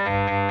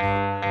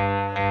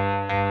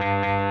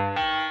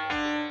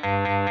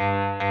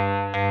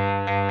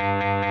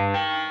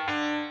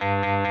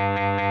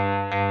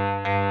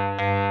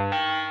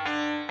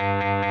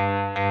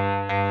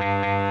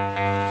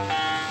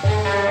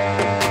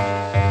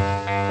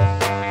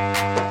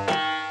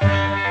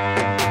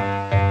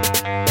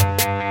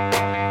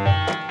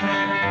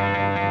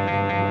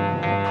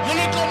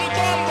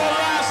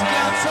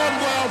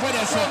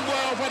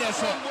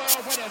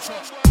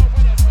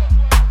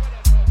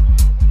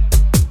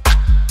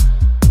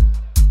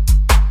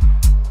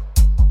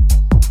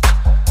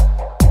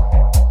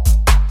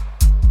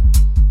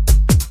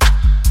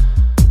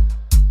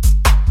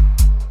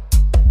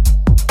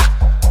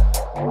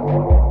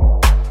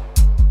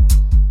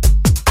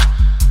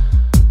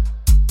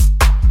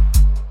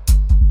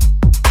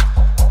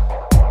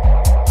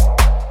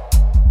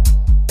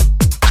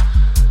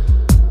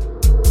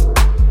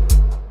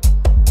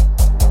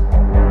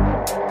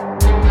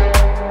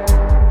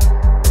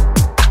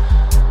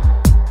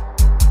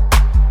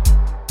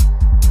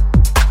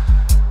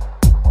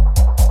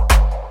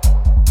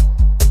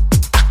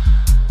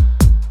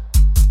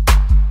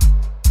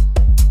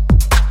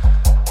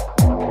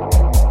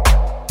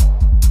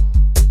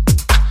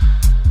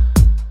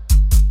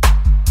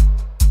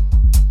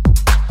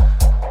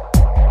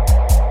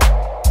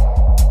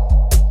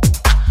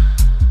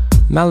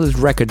 Mala's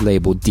record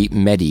label Deep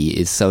Medi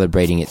is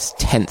celebrating its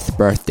 10th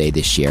birthday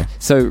this year.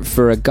 So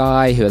for a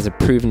guy who has a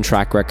proven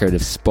track record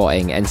of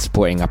spotting and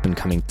supporting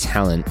up-and-coming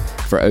talent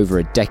for over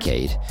a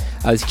decade,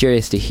 I was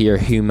curious to hear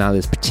who Mal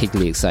is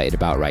particularly excited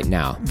about right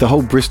now. The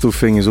whole Bristol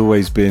thing has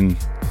always been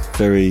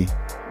very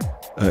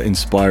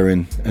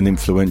inspiring and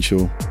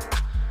influential,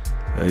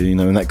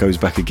 and that goes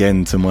back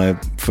again to my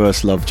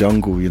first love,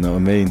 Jungle, you know what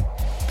I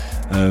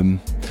mean?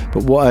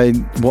 But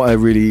what I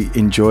really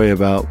enjoy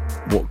about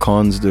what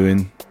Khan's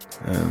doing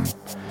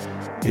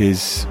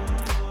is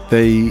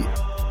they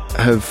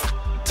have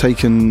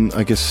taken,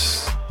 I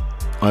guess,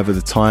 either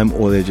the time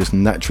or they're just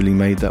naturally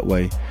made that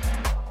way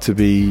to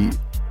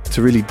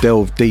really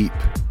delve deep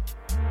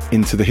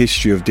into the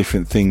history of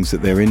different things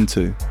that they're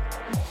into.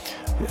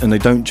 And they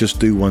don't just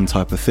do one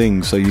type of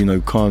thing. So,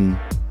 Khan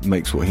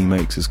makes what he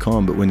makes as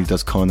Khan, but when he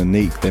does Khan and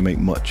Neek, they make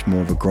much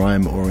more of a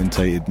grime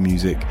orientated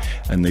music,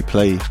 and they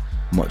play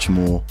much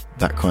more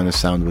that kind of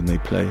sound when they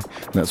play.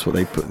 And that's what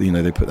they put,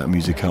 they put that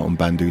music out on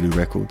Bandulu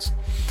Records,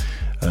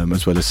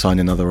 as well as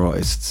signing other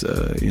artists,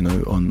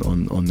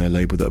 on their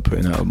label that are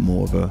putting out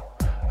more of a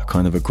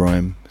kind of a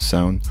grime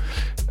sound.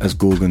 As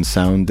Gorgon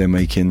Sound, they're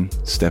making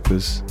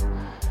Steppers,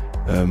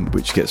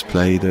 which gets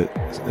played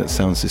at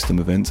Sound System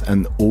events,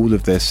 and all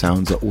of their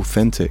sounds are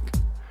authentic.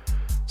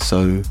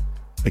 So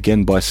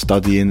again, by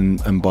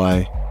studying and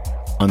by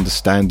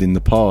understanding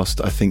the past,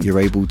 I think you're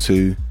able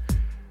to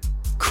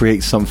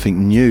create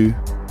something new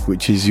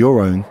which is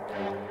your own,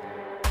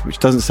 which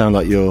doesn't sound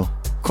like you're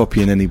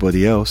copying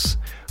anybody else,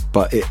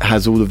 but it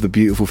has all of the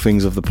beautiful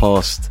things of the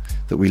past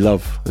that we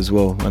love as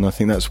well. And I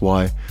think that's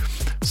why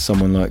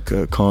someone like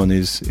Khan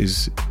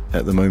is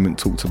at the moment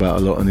talked about a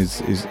lot, and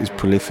is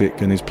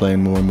prolific and is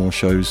playing more and more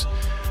shows,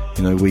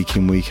 week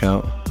in, week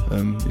out.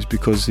 Is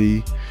because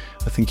I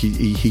think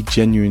he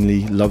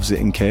genuinely loves it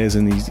and cares,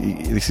 and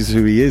this is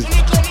who he is.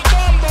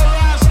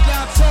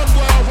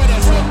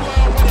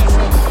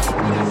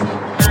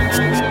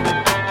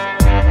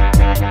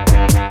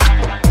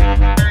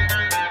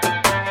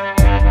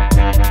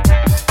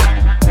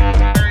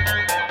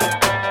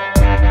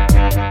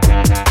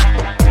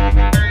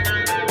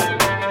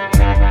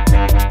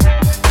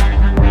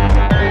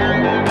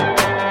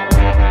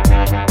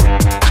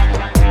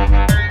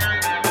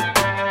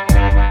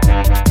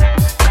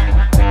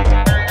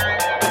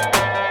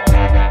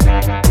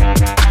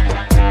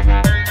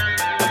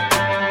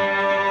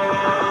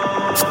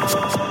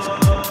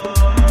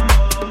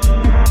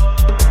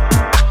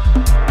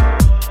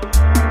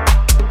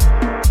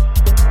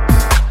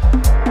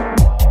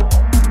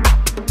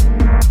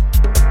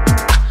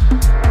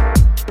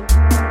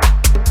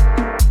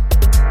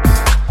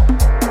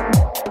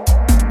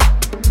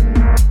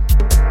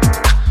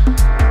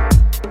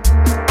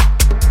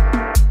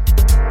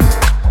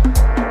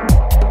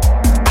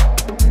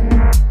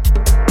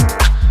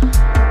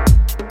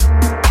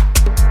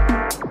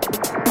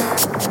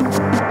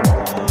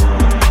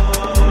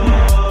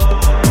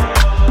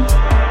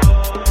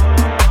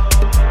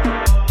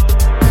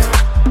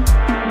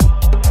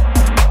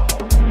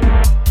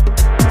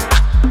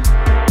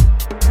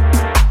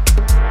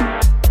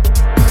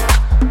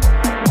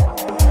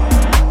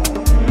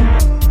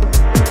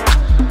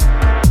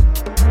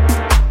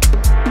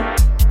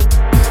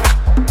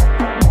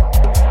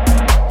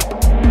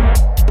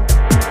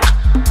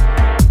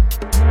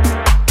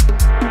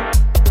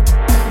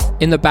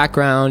 In the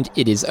background,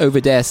 it is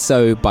Over There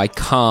So by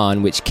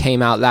Khan, which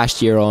came out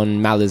last year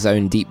on Mala's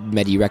own Deep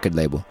Medi record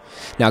label.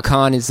 Now,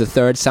 Khan is the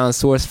third sound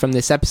source from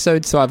this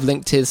episode, so I've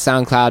linked his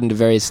SoundCloud and the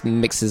various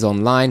mixes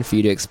online for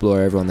you to explore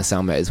over on the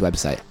Sound Motors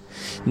website.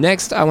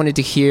 Next, I wanted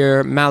to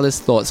hear Mala's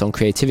thoughts on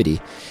creativity,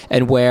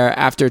 and where,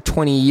 after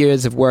 20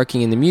 years of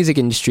working in the music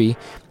industry,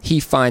 he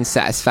finds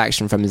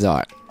satisfaction from his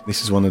art.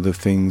 This is one of the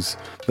things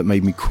that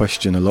made me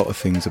question a lot of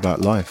things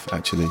about life,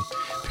 actually,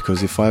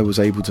 because if I was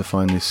able to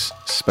find this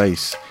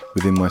space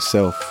within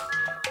myself,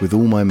 with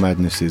all my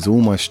madnesses, all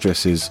my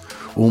stresses,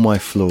 all my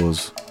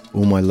flaws,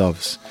 all my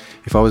loves,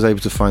 if I was able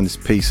to find this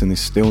peace and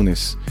this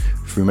stillness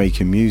through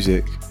making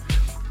music,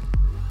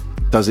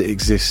 does it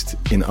exist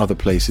in other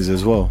places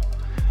as well?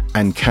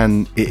 And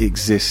can it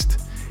exist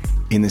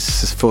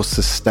for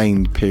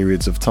sustained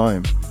periods of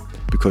time?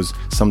 Because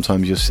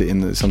sometimes I sit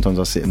in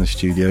the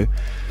studio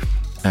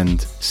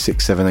and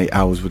 6, 7, 8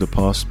 hours would have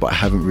passed, but I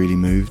haven't really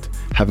moved,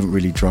 haven't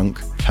really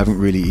drunk, haven't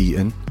really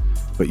eaten,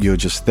 but you're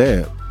just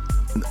there.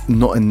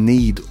 Not a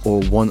need or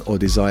want or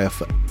desire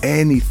for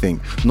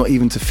anything, not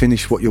even to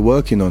finish what you're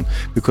working on,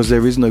 because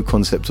there is no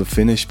concept of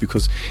finish,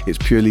 because it's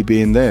purely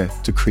being there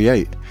to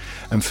create.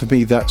 And for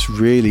me, that's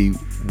really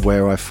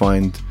where I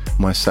find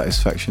my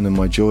satisfaction and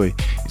my joy.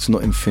 It's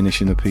not in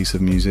finishing a piece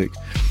of music,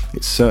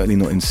 it's certainly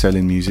not in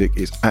selling music,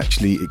 it's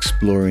actually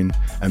exploring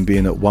and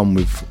being at one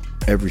with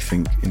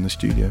everything in the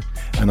studio.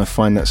 And I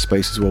find that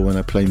space as well when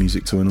I play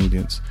music to an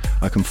audience.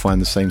 I can find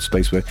the same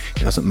space where it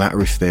doesn't matter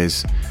if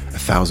there's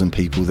 1,000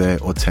 people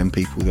there or 10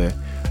 people there.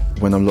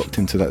 When I'm locked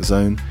into that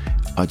zone,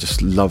 I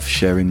just love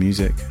sharing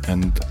music,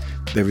 and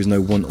there is no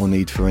want or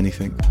need for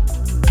anything.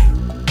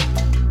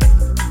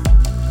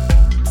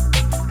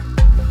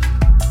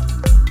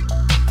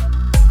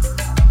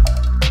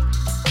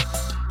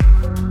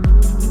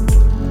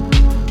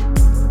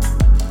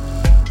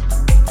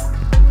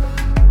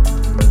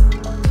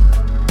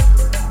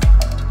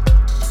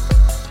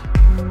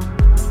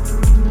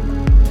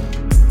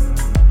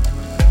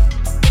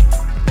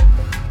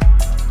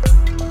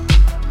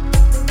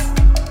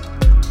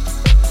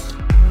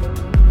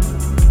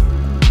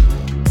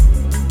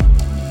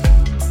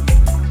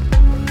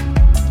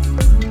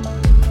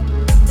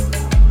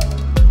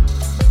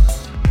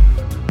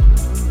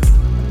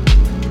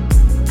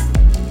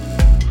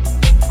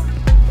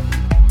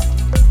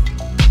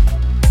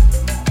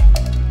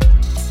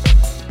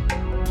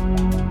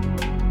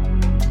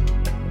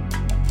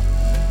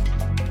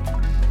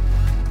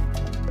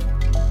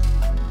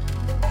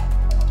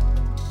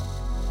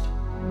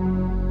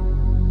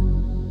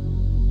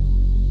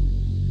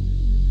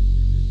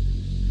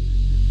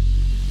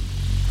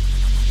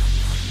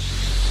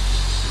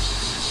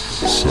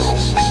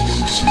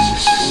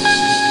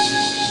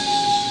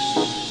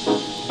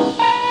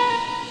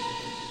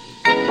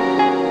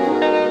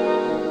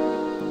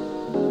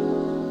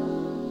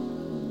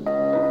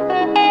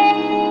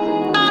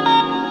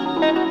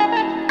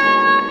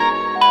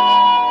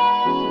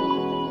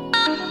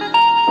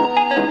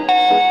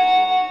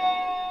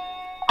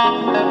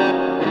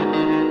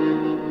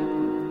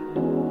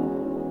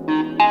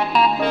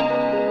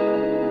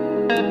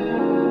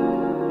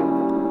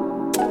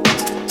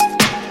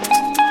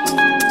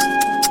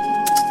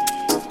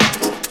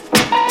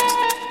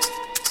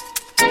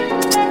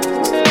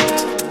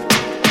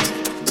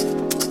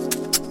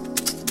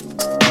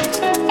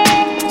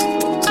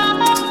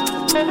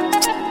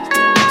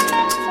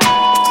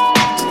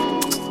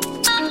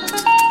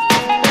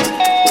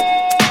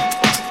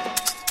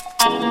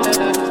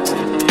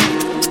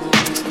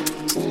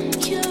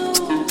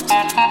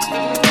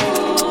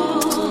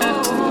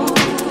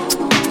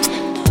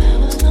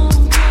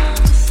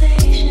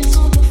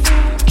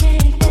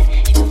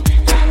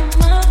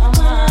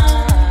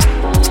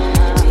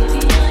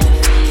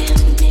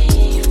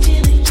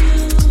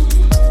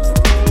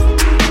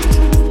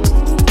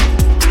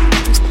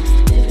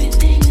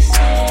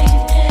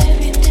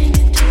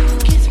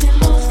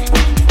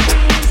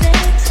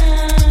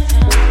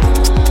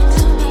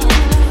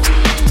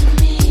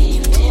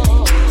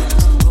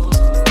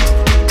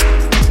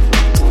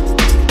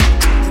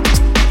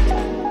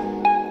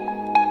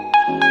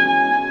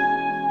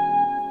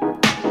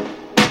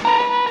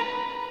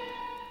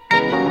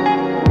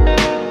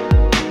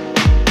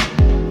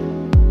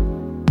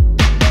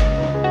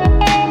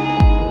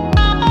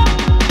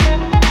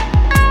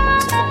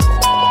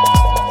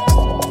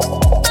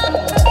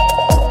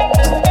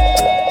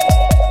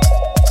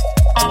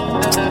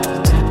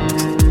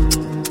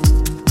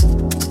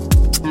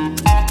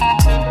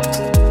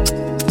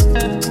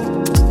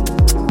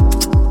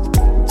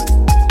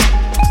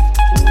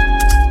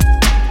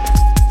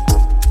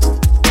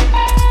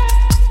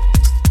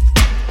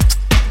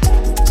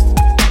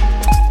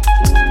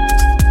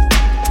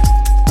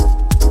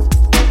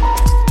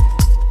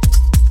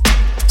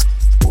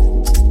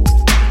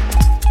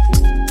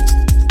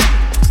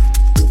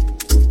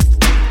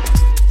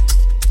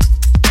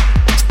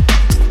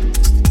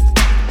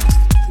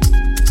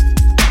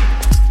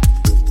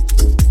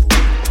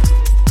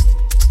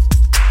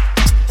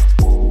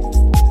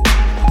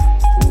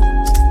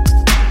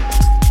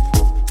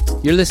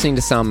 You're listening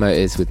to Sound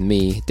Motors with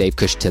me, Dave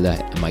Kushtila,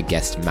 and my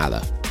guest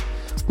Mala.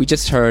 We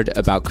just heard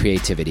about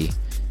creativity,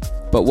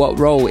 but what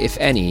role, if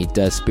any,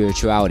 does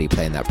spirituality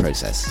play in that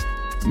process?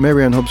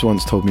 Mary Ann Hobbs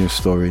once told me a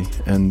story,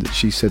 and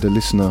she said a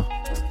listener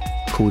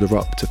called her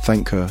up to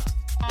thank her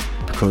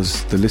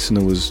because the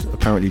listener was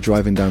apparently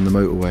driving down the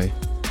motorway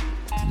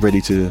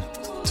ready to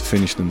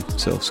finish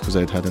themselves because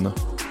they'd had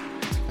enough.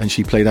 And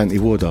she played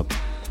anti-war dub.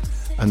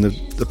 And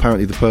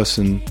apparently the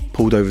person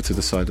pulled over to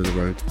the side of the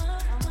road,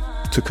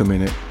 took a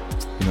minute,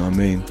 you know what I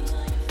mean?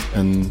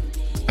 And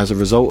as a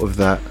result of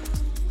that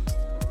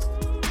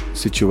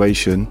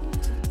situation,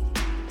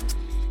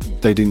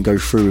 they didn't go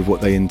through with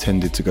what they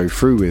intended to go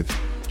through with.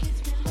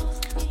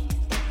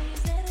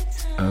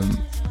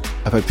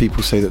 I've had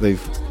people say that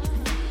they've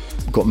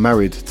got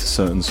married to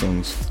certain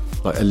songs,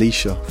 like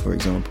Alicia, for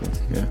example.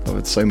 Yeah, I've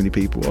had so many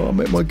people, I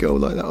met my girl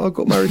like that, I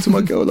got married to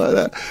my girl like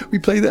that, we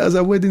played it as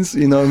our weddings,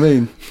 you know what I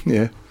mean?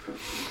 Yeah.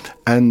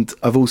 And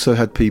I've also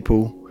had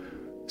people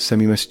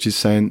send me messages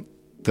saying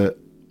that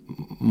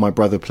my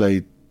brother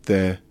played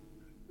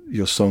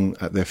your song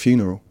at their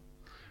funeral.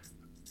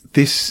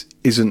 This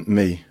isn't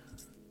me.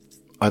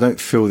 I don't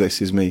feel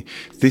this is me.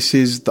 This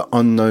is the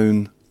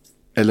unknown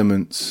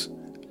elements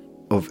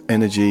of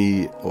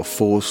energy or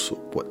force,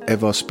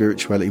 whatever,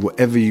 spirituality,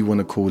 whatever you want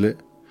to call it.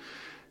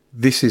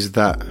 This is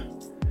that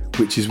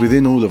which is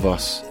within all of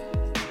us.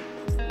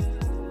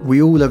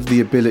 We all have the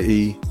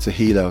ability to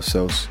heal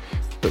ourselves,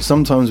 but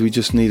sometimes we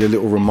just need a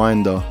little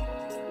reminder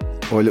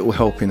or a little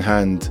helping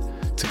hand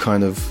to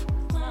kind of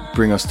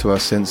bring us to our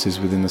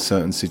senses within a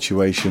certain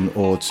situation,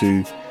 or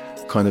to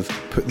kind of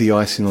put the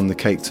icing on the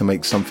cake to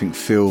make something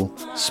feel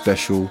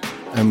special.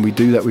 And we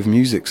do that with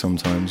music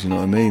sometimes, you know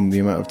what I mean? The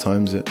amount of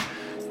times that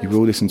you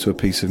will listen to a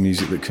piece of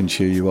music that can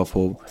cheer you up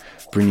or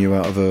bring you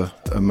out of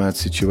a mad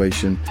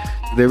situation.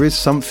 There is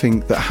something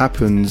that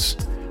happens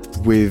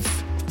with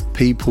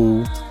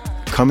people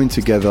coming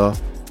together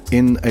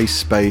in a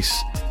space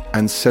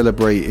and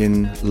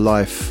celebrating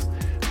life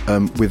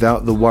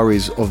without the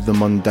worries of the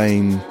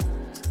mundane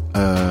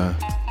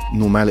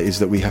normalities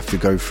that we have to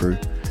go through,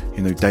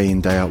 you know, day in,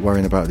 day out,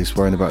 worrying about this,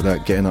 worrying about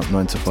that, getting up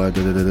 9 to 5,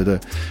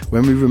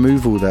 When we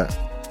remove all that,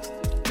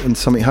 and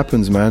something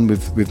happens, man,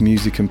 with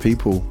music and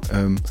people.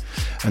 And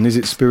is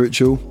it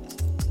spiritual?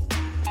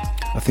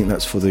 I think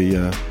that's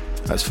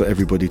for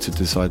everybody to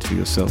decide for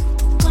yourself.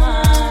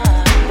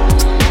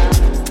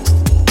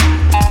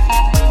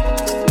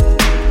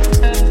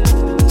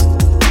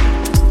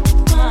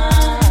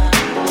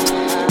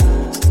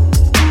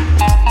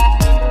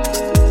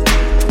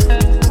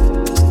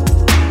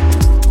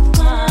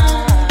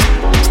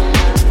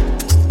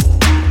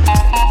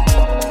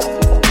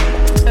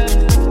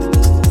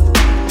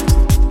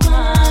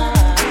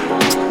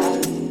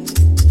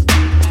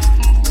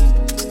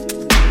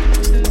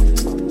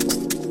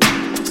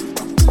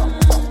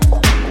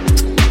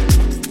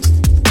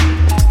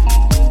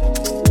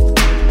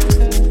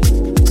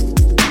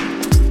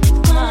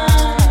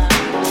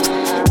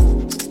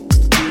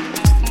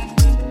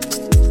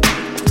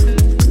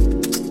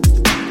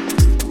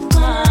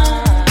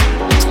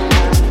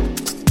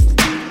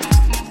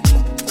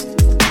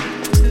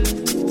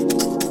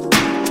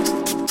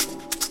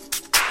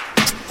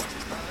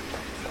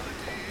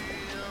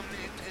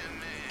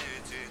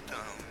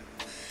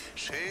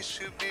 শেষ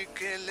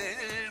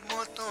বিকেলের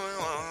মতো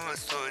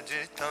অস্ত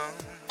যেতাম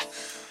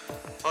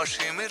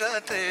অসীম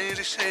রাতের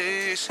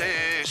শেষে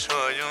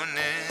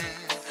শয়নে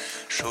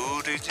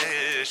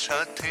সূর্যের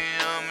সাথে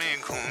আমি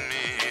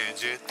ঘুমিয়ে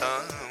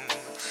যেতাম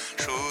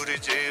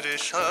সূর্যের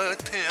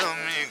সাথে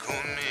আমি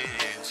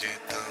ঘুমিয়ে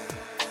যেতাম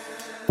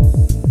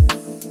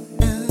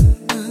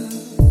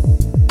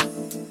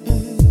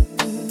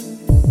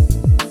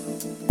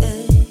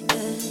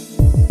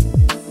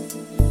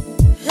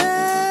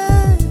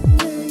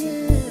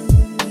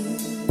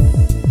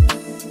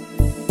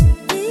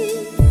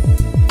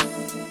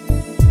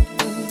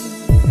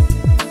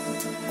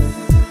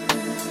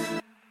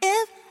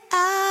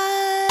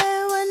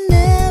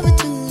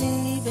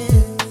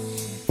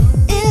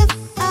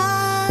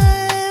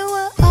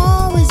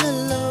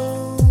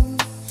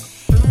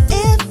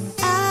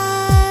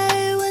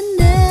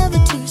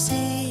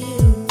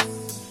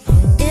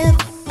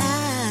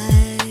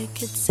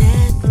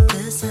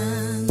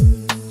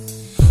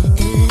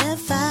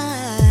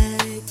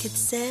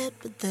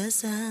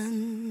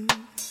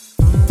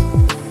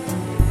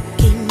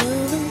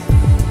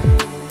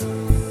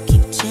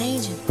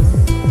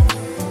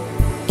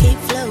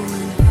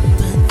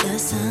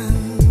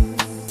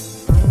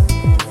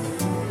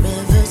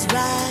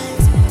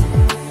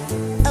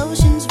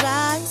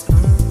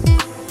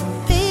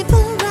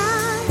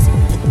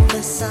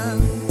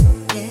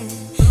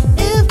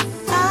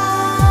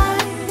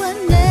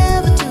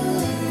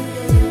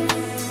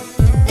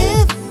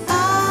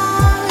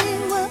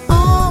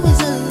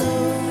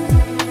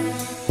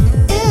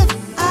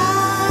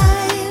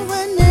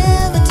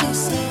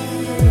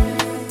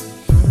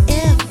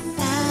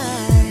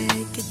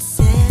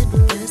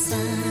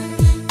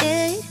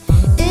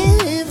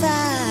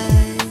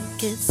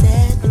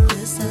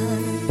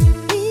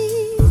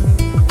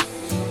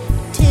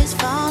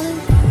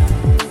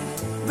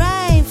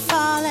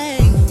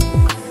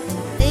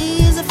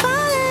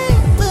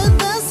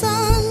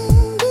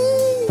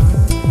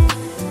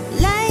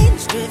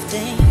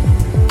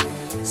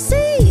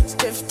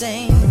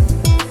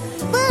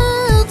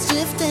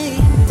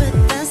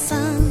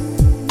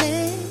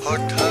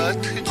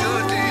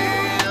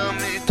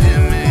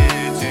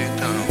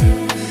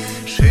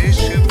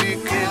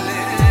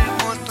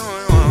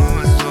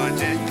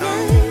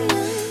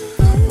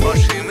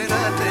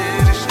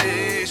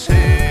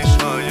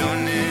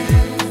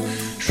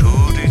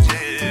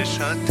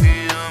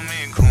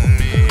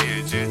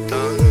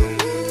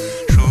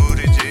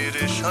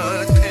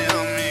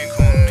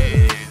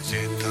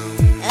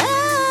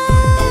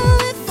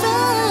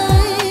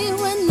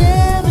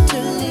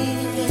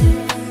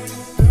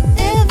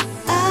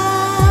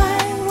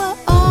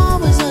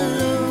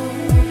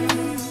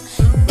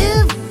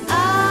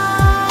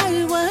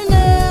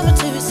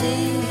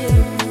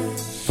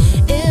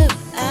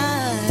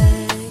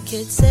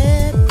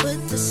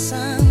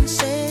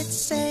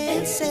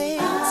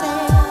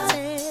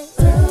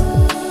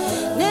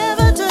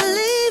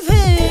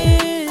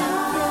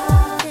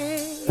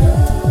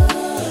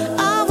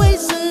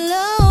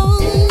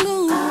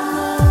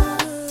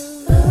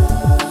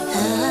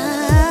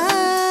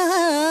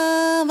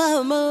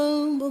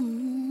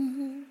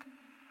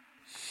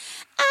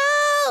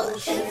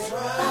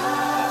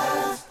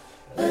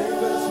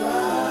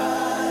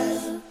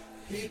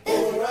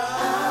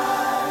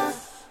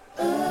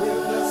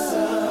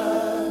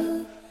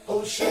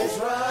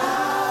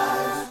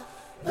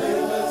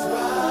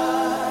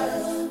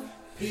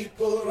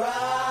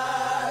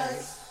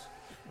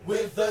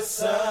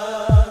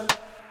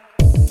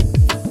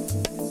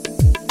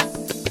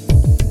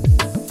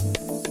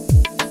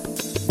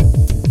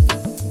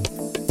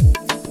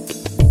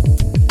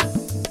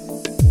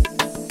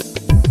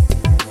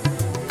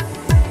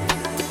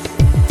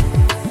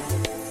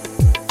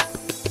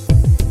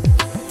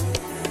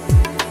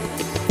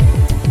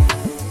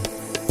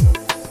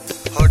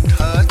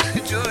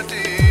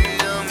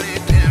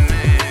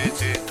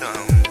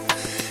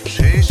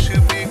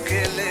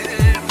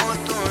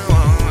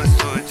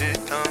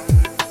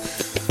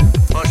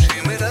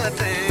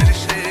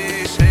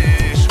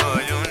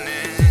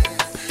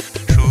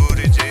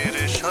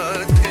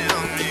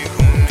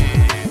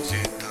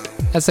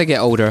As I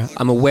get older,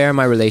 I'm aware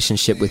my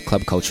relationship with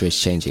club culture is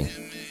changing.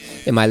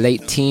 In my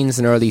late teens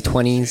and early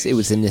 20s, it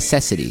was a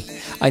necessity.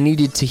 I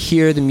needed to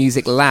hear the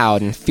music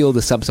loud and feel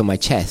the subs on my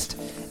chest,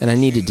 and I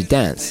needed to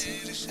dance.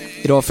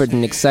 It offered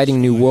an exciting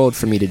new world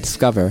for me to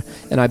discover,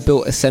 and I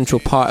built a central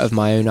part of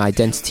my own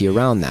identity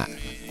around that.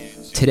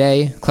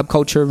 Today, club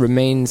culture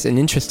remains an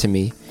interest to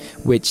me,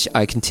 which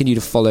I continue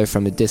to follow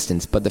from a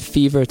distance, but the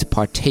fever to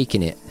partake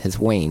in it has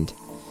waned.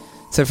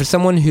 So for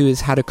someone who has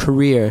had a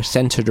career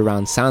centered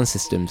around sound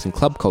systems and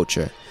club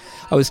culture,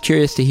 I was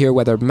curious to hear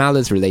whether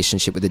Mala's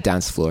relationship with the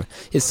dance floor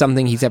is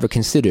something he's ever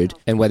considered,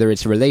 and whether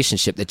it's a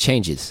relationship that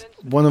changes.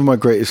 One of my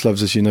greatest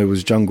loves, as you know,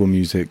 was jungle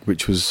music,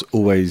 which was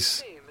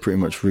always pretty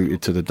much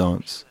rooted to the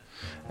dance.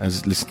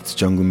 As listening to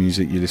jungle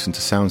music, you listen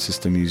to sound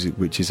system music,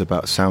 which is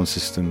about sound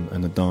system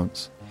and the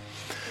dance.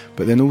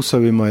 But then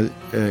also in my,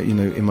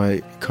 in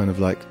my kind of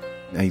like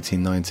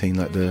 18, 19,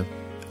 like the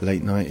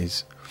late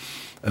 90s,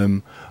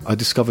 I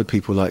discovered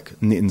people like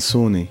Nitin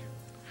Sawhney,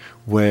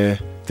 where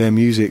their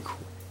music,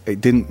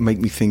 it didn't make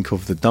me think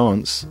of the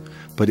dance,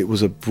 but it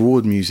was a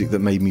broad music that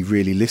made me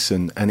really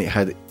listen, and it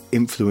had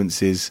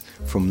influences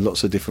from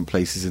lots of different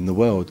places in the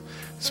world,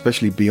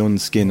 especially Beyond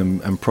Skin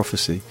and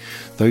Prophecy.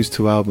 Those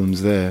two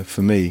albums there,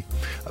 for me,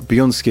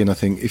 Beyond Skin, I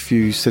think if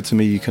you said to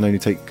me you can only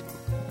take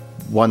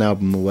one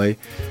album away,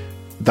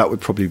 that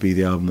would probably be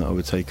the album that I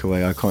would take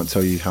away. I can't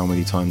tell you how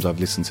many times I've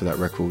listened to that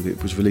record.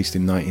 It was released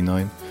in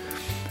 99.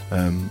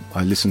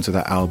 I listened to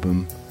that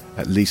album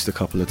at least a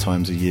couple of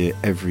times a year,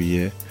 every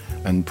year,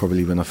 and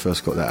probably when I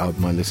first got that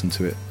album I listened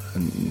to it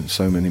and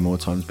so many more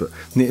times. But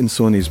Nitin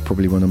Sawhney is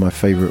probably one of my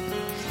favourite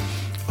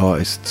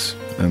artists,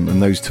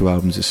 and those two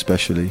albums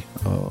especially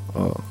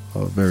are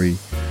very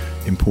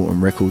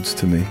important records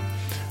to me.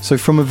 So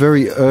from a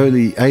very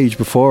early age,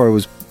 before I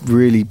was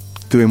really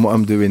doing what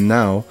I'm doing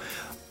now,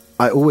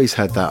 I always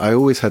had that. I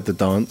always had the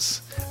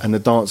dance, and the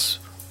dance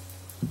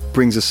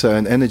brings a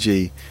certain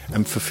energy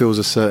and fulfills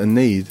a certain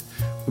need.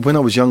 When I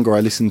was younger, I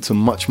listened to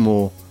much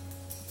more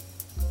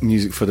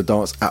music for the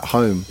dance at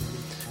home,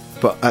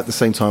 but at the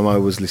same time I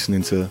was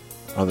listening to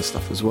other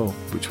stuff as well,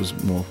 which was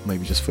more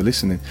maybe just for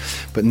listening.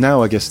 But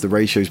now I guess the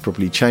ratio's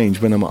probably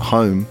changed. When I'm at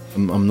home,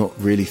 I'm not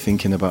really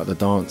thinking about the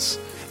dance,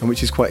 and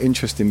which is quite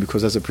interesting,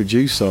 because as a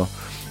producer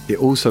it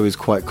also is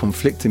quite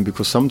conflicting,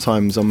 because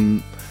sometimes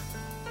I'm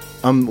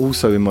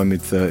also in my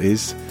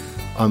mid-30s.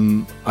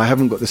 I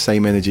haven't got the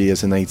same energy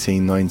as an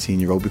 18,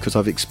 19-year-old, because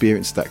I've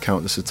experienced that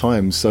countless of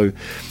times. So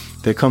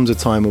there comes a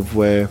time of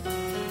where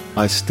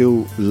I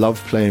still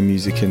love playing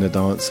music in the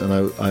dance,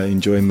 and I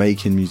enjoy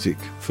making music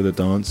for the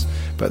dance,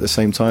 but at the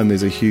same time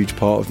there's a huge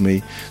part of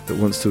me that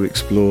wants to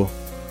explore,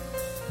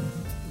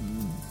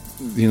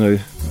 you know,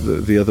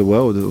 the other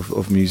world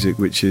of music,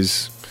 which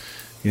is,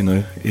 you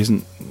know,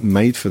 isn't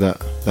made for that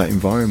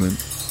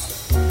environment.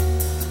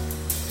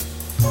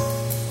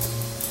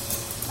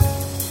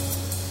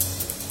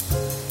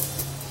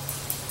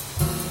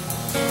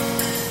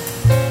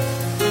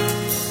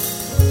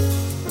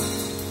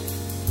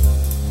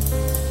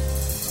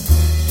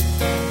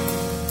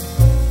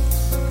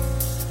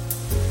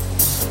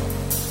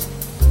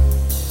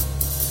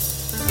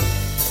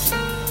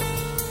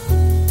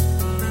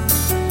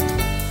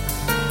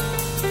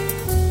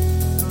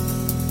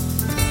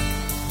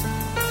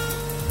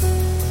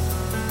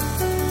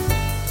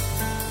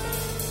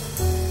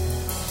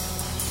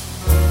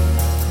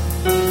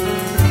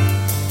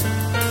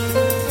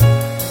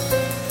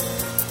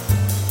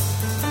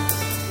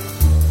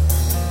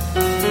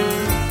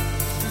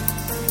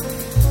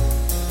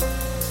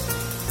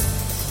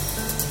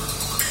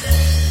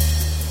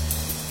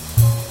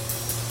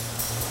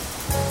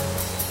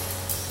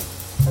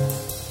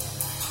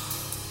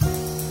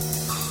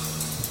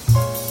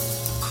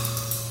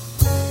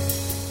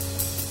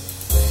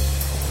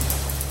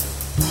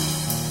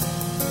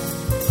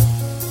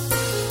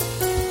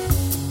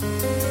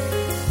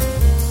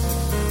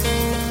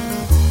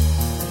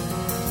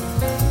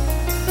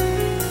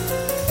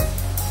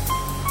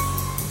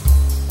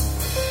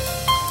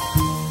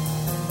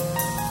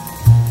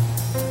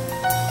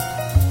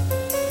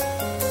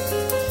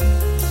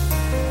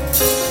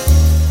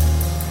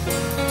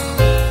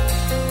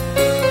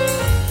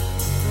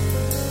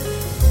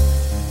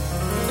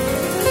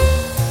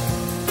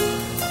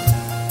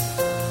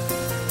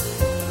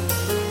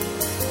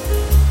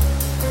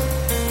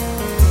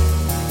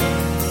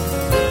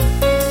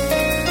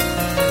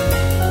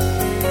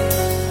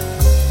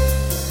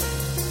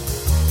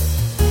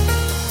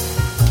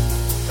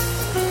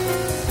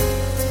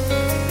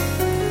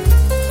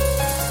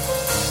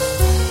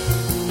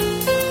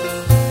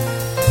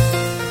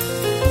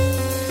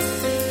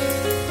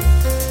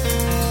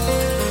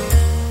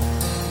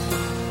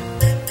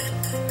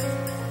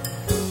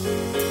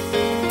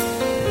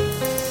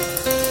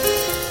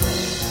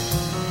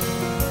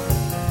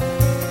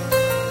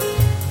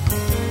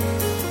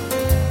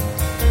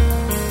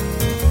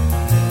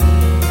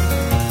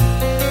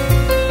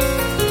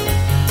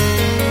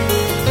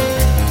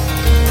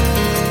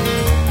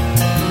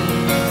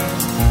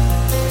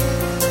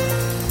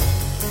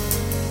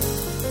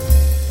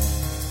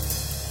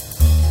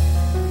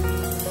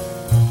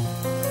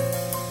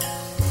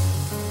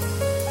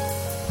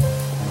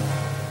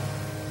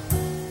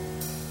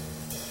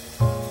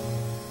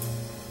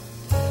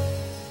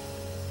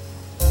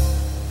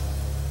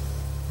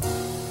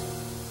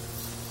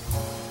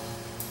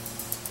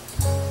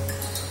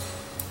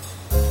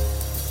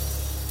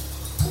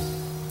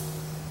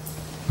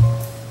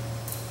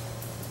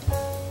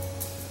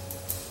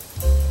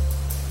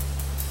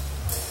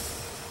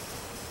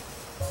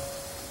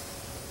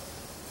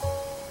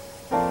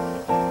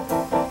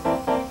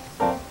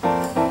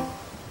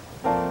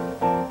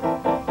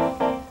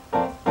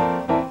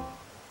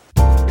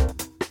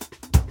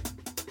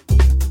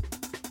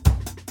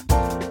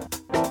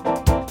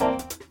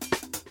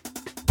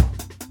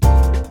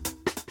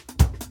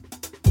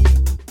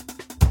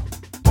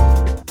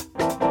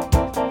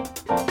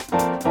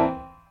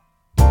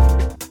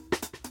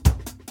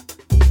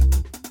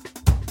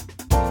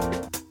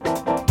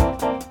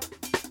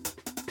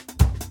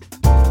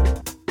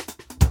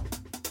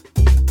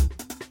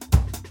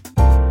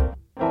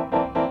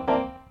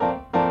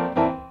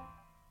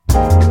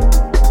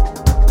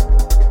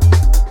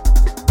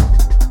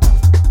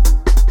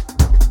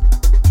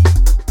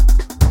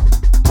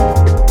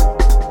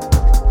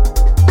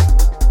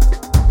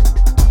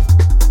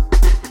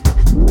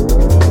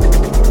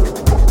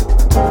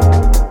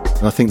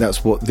 And I think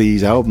that's what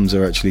these albums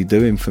are actually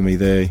doing for me.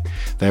 They're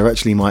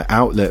actually my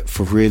outlet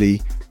for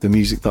really the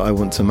music that I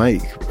want to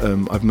make.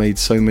 I've made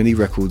so many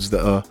records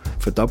that are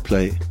for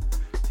dubplate,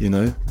 you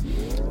know,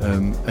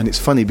 and it's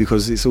funny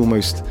because it's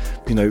almost,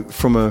 you know,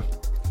 from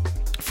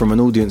an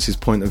audience's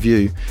point of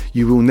view,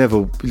 you will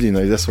never, you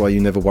know, that's why you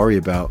never worry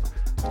about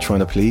trying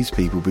to please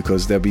people,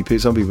 because there'll be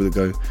some people that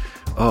go,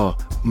 oh,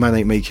 man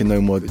ain't making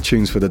no more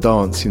tunes for the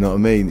dance, you know what I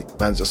mean?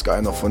 Man's just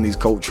going off on these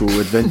cultural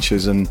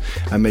adventures and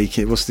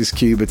making, what's this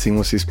Cuba thing,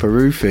 what's this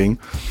Peru thing?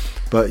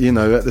 But, you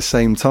know, at the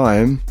same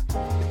time,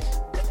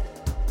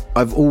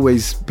 I've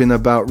always been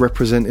about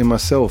representing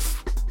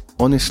myself,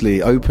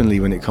 honestly, openly,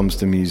 when it comes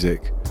to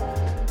music.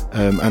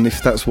 And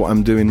if that's what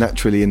I'm doing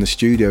naturally in the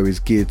studio, is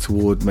geared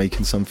toward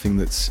making something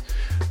that's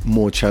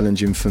more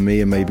challenging for me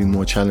and maybe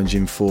more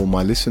challenging for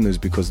my listeners,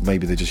 because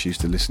maybe they're just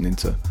used to listening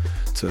to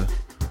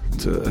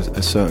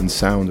a certain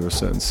sound or a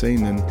certain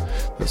scene, then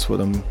that's what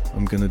I'm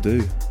going to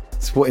do.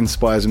 It's what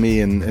inspires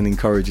me and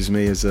encourages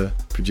me as a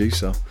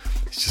producer.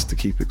 It's just to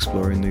keep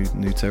exploring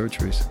new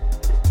territories.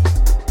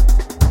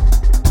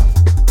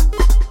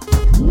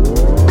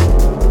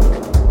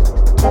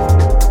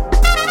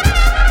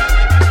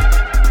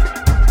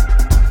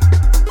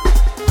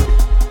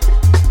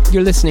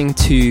 You're listening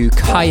to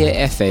Calle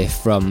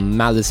F from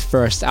Mala's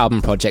first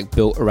album project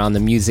built around the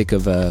music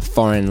of a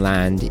foreign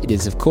land. It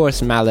is, of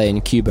course, Mala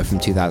in Cuba from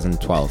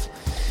 2012.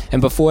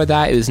 And before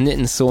that, it was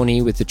Nitin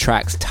Sawhney with the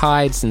tracks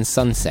Tides and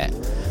Sunset.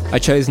 I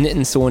chose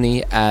Nitin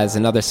Sawhney as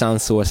another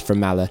sound source for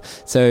Mala,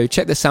 so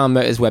check the Sound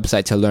Motors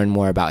website to learn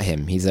more about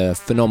him. He's a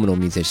phenomenal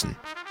musician.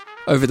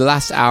 Over the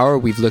last hour,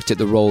 we've looked at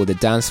the role of the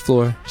dance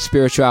floor,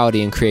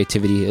 spirituality and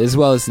creativity, as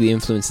well as the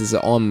influences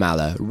on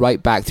Mala,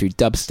 right back through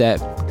dubstep,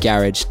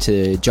 garage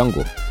to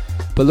jungle.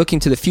 But looking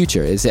to the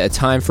future, is it a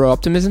time for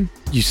optimism?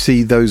 You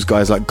see those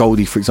guys like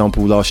Goldie, for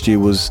example, last year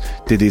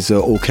did his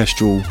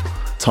orchestral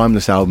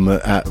Timeless album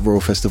at Royal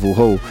Festival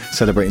Hall,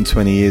 celebrating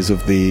 20 years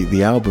of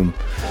the album.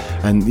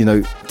 And, you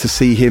know, to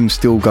see him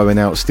still going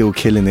out, still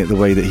killing it the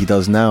way that he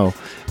does now,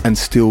 and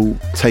still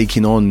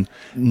taking on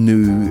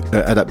new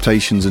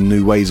adaptations and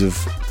new ways of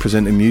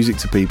presenting music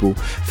to people,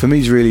 for me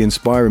is really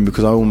inspiring,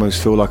 because I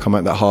almost feel like I'm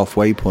at that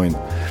halfway point.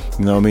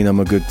 You know what I mean? I'm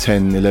a good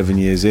 10, 11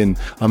 years in.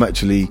 I'm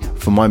actually,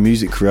 for my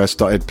music career, I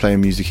started playing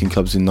music in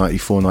clubs in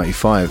 94,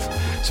 95.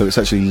 So it's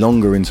actually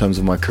longer in terms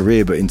of my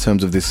career, but in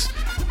terms of this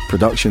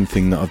production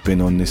thing that I've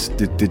been on, this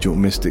Digital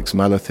Mystics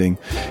Mala thing,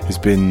 has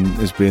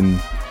been,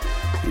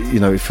 you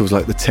know, it feels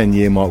like the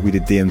 10-year mark. We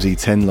did DMZ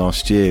 10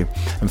 last year,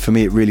 and for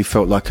me it really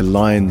felt like a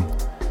line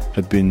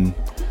had been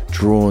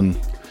drawn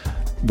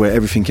where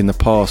everything in the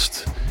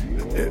past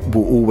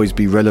will always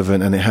be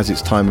relevant and it has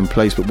its time and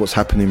place, but what's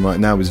happening right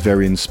now is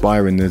very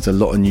inspiring. There's a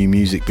lot of new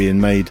music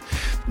being made,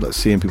 like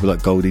seeing people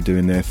like Goldie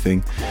doing their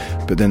thing,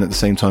 but then at the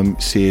same time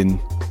seeing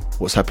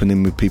what's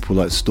happening with people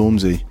like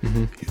Stormzy,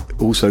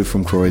 also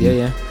from Croydon.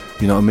 Yeah.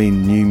 You know what I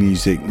mean? New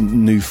music,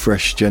 new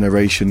fresh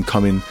generation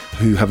coming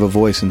who have a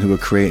voice and who are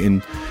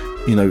creating,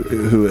 you know,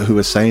 who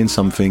are saying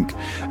something.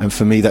 And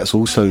for me, that's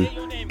also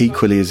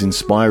equally as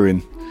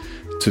inspiring,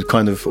 to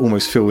kind of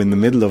almost feel in the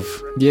middle of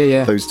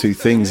those two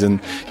things. And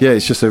yeah,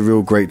 it's just a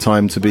real great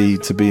time to be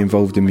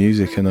involved in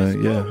music. And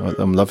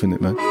I'm loving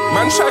it, man.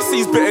 Man try to say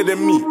he's better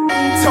than me.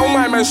 Tell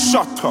my man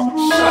shut up.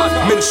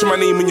 Mention my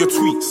name in your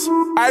tweets.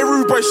 I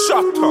rude boy,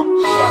 shut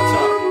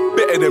up.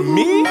 Better than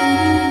me?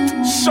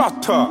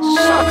 Shut up.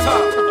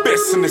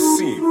 Best in the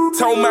scene.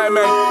 Tell my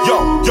man,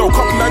 yo,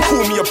 couple man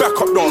call me a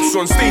backup dancer.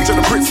 On stage at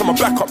the Brits, I'm a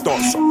backup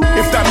dancer.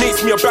 If that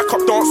makes me a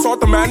backup dancer,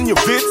 the man in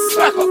your vids,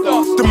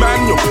 the man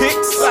in your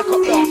pics,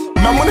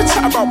 man wanna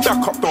chat about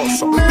backup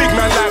dancer. Big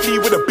man like me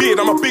with a beard,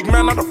 I'm a big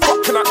man, how the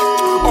fuck can I?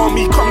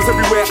 Army comes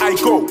everywhere I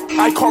go.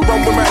 I can't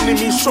run with my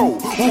enemy show.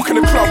 Walk in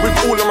the club with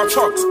all of my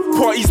thugs.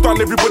 Party's done,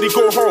 everybody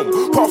go home.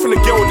 Apart from the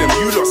girl, them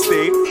you lot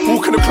stay.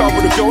 Walk in the club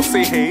with a girl,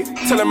 say hey.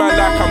 Tell a man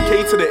like I'm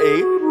K to the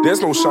A. There's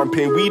no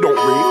champagne, we don't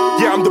rave.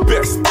 Yeah, I'm the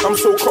best, I'm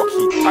so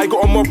cocky. I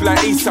got a mob like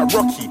ASAP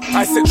Rocky.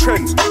 I set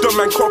trends, dumb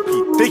man copy.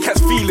 They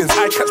catch feelings,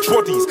 I catch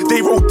bodies.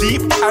 They roll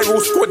deep, I roll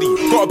squaddy.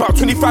 Got about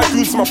 25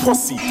 goons in my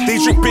posse. They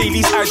drink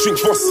Baileys, I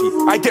drink Bossy.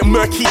 I get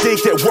murky, they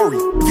get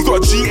worried. If you got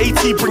a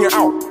GAT, bring it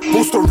out.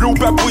 Most of the real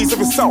bad boys of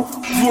the South.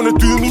 If you wanna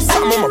do me,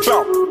 something I'm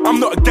about. I'm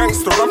not a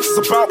gangster, I'm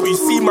just about. But you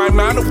see my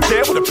man over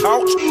there with a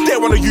pouch. There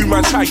one of you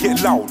man try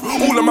get loud.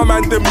 All of my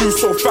man them move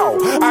so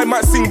foul. I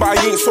might sing but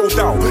I ain't sold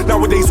out.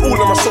 Nowadays all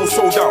of my shows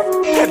sold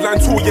out. Headline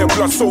tour, yeah,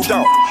 blood sold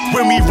out.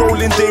 When we roll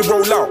in, they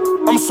roll out.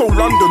 I'm so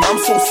London, I'm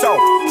so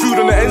south. Food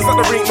on the ends like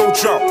there ain't no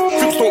drought.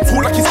 Flips don't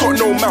talk like he's got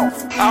no mouth.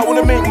 I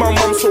wanna make my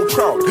mum so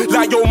proud.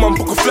 Like yo mum,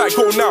 book a flight,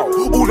 go now.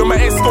 All of my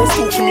ex-girls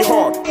talking me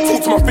hard.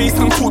 Talk to my face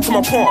and talk to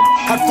my palm.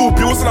 Had full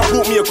bills and I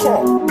bought me a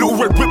car. Little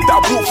red whip that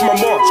I bought for my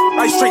march.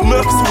 I straight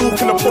Murphys to walk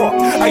in the park.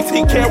 I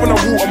take care when I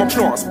water my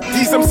plants.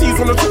 These MCs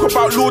wanna talk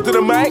about Lord of the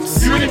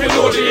Mics. You ain't even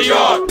Lord of your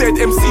yard. Dead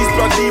MCs,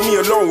 blood, leave me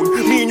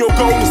alone. Me and your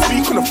girl only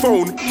speak on the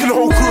phone. Kill a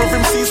whole crew of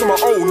MCs on my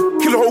own.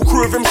 Kill a whole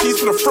crew of MCs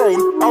for the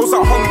throne. I was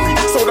out hungry,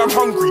 so I'm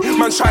hungry.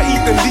 Man try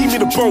eat, then leave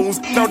me the bones.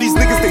 Now these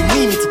niggas, they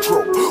need me to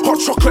grow. Hot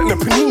chocolate and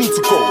a panini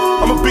to go.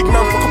 I'm a big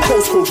man, fuck a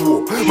postcode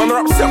war. Man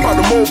are upset about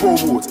the mobile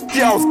awards.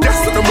 Yeah, I was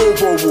guest at the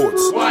mobile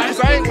awards. Why?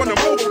 Cause I ain't won a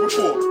mobile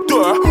before.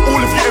 Duh,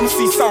 all of you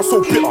MCs sound so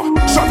bitter.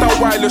 Shut down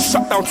wireless,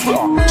 shut down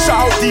Twitter. Shout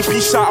out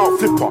DP, shout out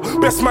Flipper.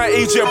 Best my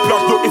age, yeah,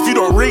 blood. Look, if you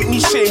don't rate me,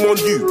 shame on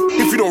you.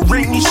 If you don't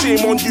rate me,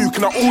 shame on you.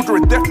 Can I order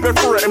a deathbed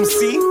for an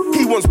MC?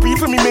 He wants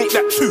beef, let me make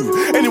that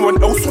too.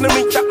 Anyone else wanna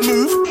make that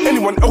move?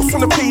 Anyone else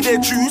wanna pay their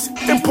dues?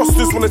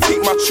 Imposters wanna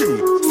take my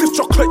tune. Stiff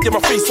chocolate, yeah,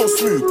 my face so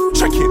smooth.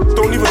 Check it,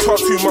 don't even talk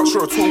too much,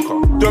 you're a talker.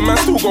 The man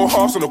still go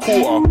halves and a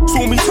quarter.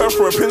 Saw me turn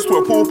from a prince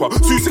to a pauper.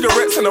 2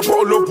 cigarettes and a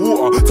bottle of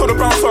water. Tell the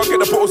bouncer I'll get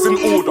the bottles in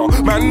order.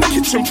 Man in the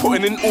kitchen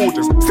putting in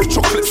orders. Stiff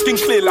chocolate, skin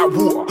clear like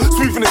water.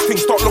 Smoothing this thing,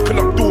 start locking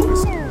up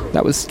doors.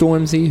 That was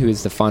Stormzy, who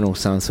is the final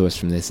sound source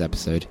from this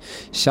episode.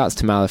 Shouts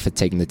to Mala for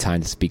taking the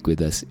time to speak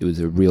with us. It was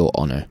a real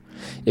honour.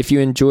 If you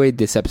enjoyed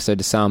this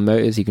episode of Sound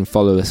Motors, you can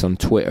follow us on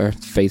Twitter,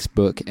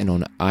 Facebook, and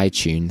on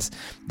iTunes.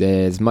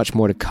 There's much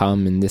more to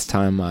come, and this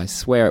time I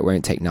swear it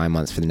won't take 9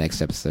 months for the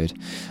next episode.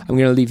 I'm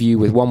going to leave you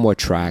with one more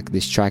track.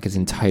 This track is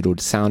entitled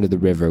Sound of the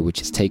River,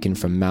 which is taken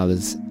from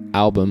Mala's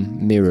album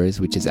Mirrors,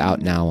 which is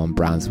out now on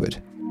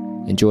Brownswood.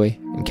 Enjoy,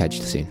 and catch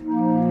you soon.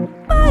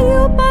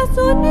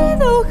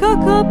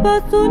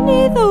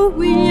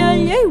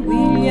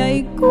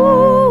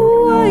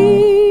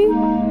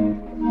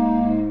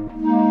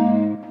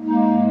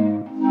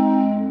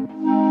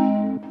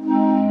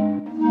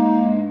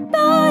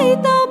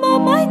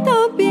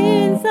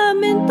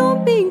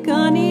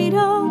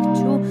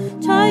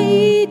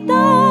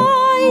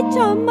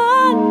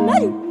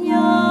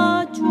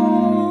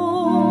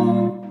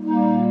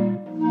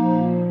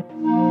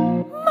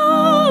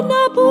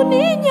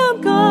 Puninyam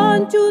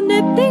kanju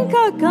nepting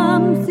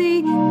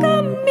kakamsi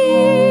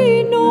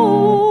kamino.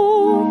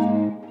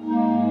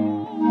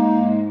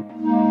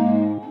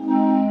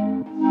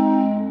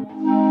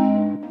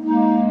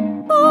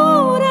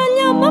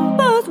 Oralnya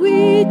mampas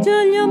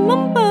wijalnya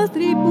mampas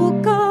ribu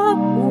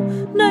kapu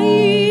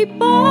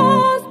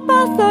naipas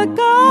pasa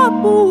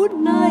kapu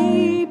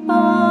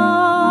naipas.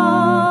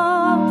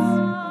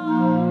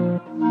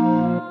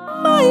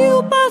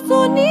 Mayu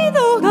pasonido